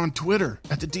guys over on Twitter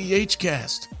at the DH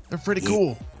Cast. They're pretty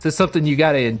cool. Is this something you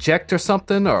gotta inject or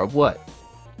something, or what?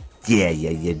 Yeah,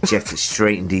 you inject it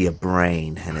straight into your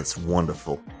brain, and it's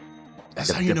wonderful.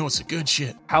 That's how you know it's a good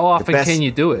shit. How often best- can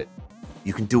you do it?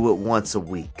 You can do it once a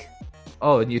week.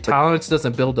 Oh, and your tolerance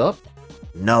doesn't build up?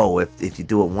 No, if you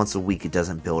do it once a week, it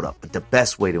doesn't build up. But the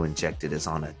best way to inject it is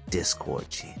on a Discord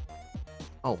channel.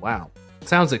 Oh, wow.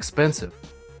 Sounds expensive.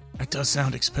 That does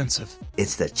sound expensive.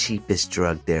 It's the cheapest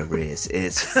drug there is.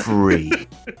 It's free.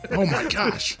 Oh my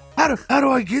gosh. How do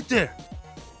I get there?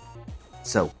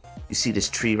 So, you see this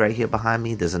tree right here behind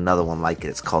me? There's another one like it.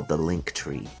 It's called the Link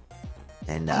Tree.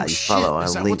 And Oh you shit. follow a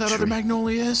Is that link what that other tree.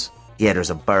 magnolia is? Yeah, there's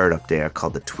a bird up there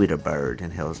called the Twitter bird,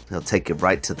 and he'll take you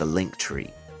right to the Link Tree.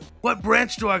 What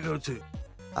branch do I go to?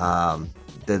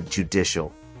 The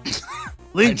judicial.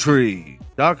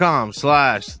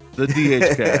 Linktree.com/the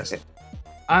DHcast.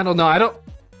 I don't know. I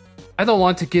don't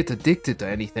want to get addicted to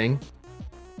anything.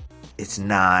 It's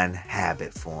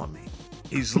non-habit forming.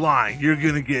 He's lying. You're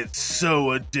gonna get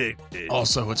so addicted.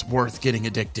 Also, it's worth getting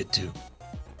addicted to.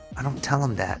 I don't tell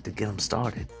him that to get him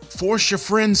started. Force your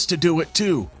friends to do it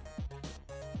too.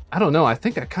 I don't know. I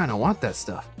think I kind of want that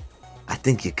stuff. I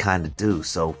think you kind of do,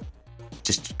 so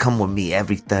just come with me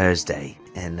every Thursday,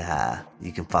 and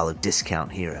you can follow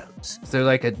Discount Heroes. Is there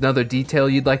like another detail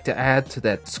you'd like to add to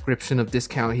that description of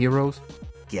Discount Heroes?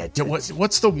 Yeah, Yeah,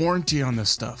 what's the warranty on this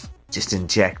stuff? just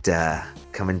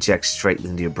come inject straight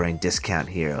into your brain Discount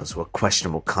Heroes, where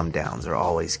questionable come-downs are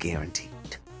always guaranteed.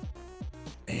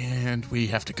 And we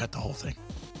have to cut the whole thing.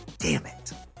 Damn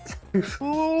it. Drugs,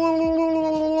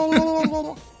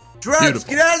 Drugs,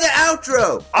 get out of the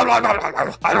outro!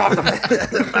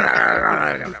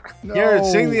 Garrett,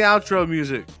 sing the outro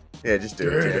music. Yeah, just do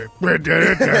it.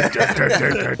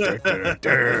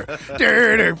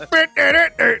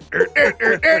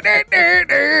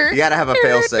 You gotta have a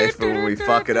failsafe for when we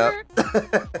fuck it up.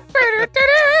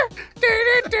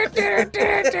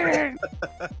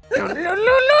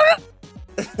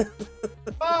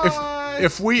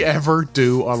 If we ever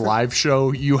do a live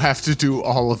show, you have to do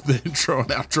all of the intro and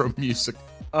outro music.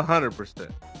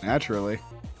 100%. Naturally.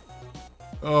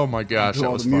 Oh my gosh, I'll do that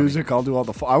all was the funny. music. I'll do all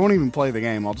the. I won't even play the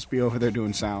game. I'll just be over there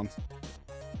doing sounds.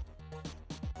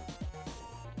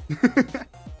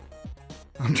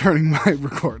 I'm turning my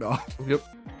record off. Yep.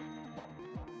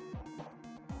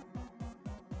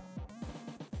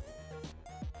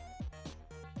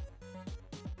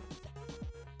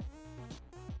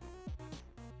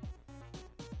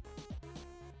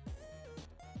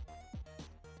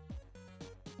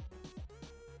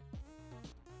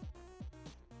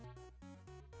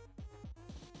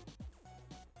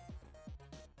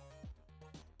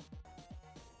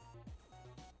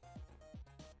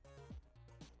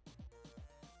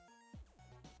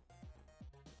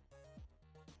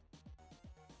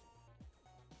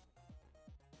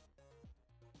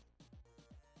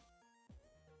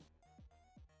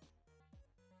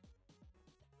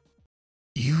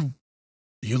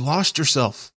 You lost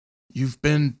yourself. You've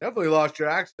been Definitely lost your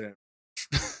accent.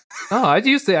 Oh, I'd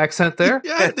use the accent there.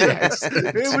 yeah, the accent.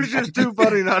 It was just too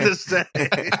funny not to say.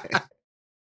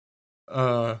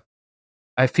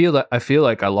 I feel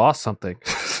like I lost something.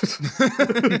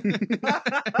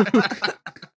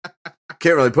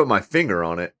 Can't really put my finger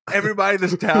on it. Everybody in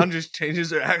this town just changes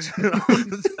their accent all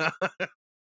the time.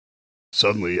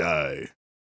 Suddenly I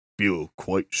feel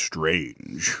quite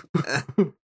strange.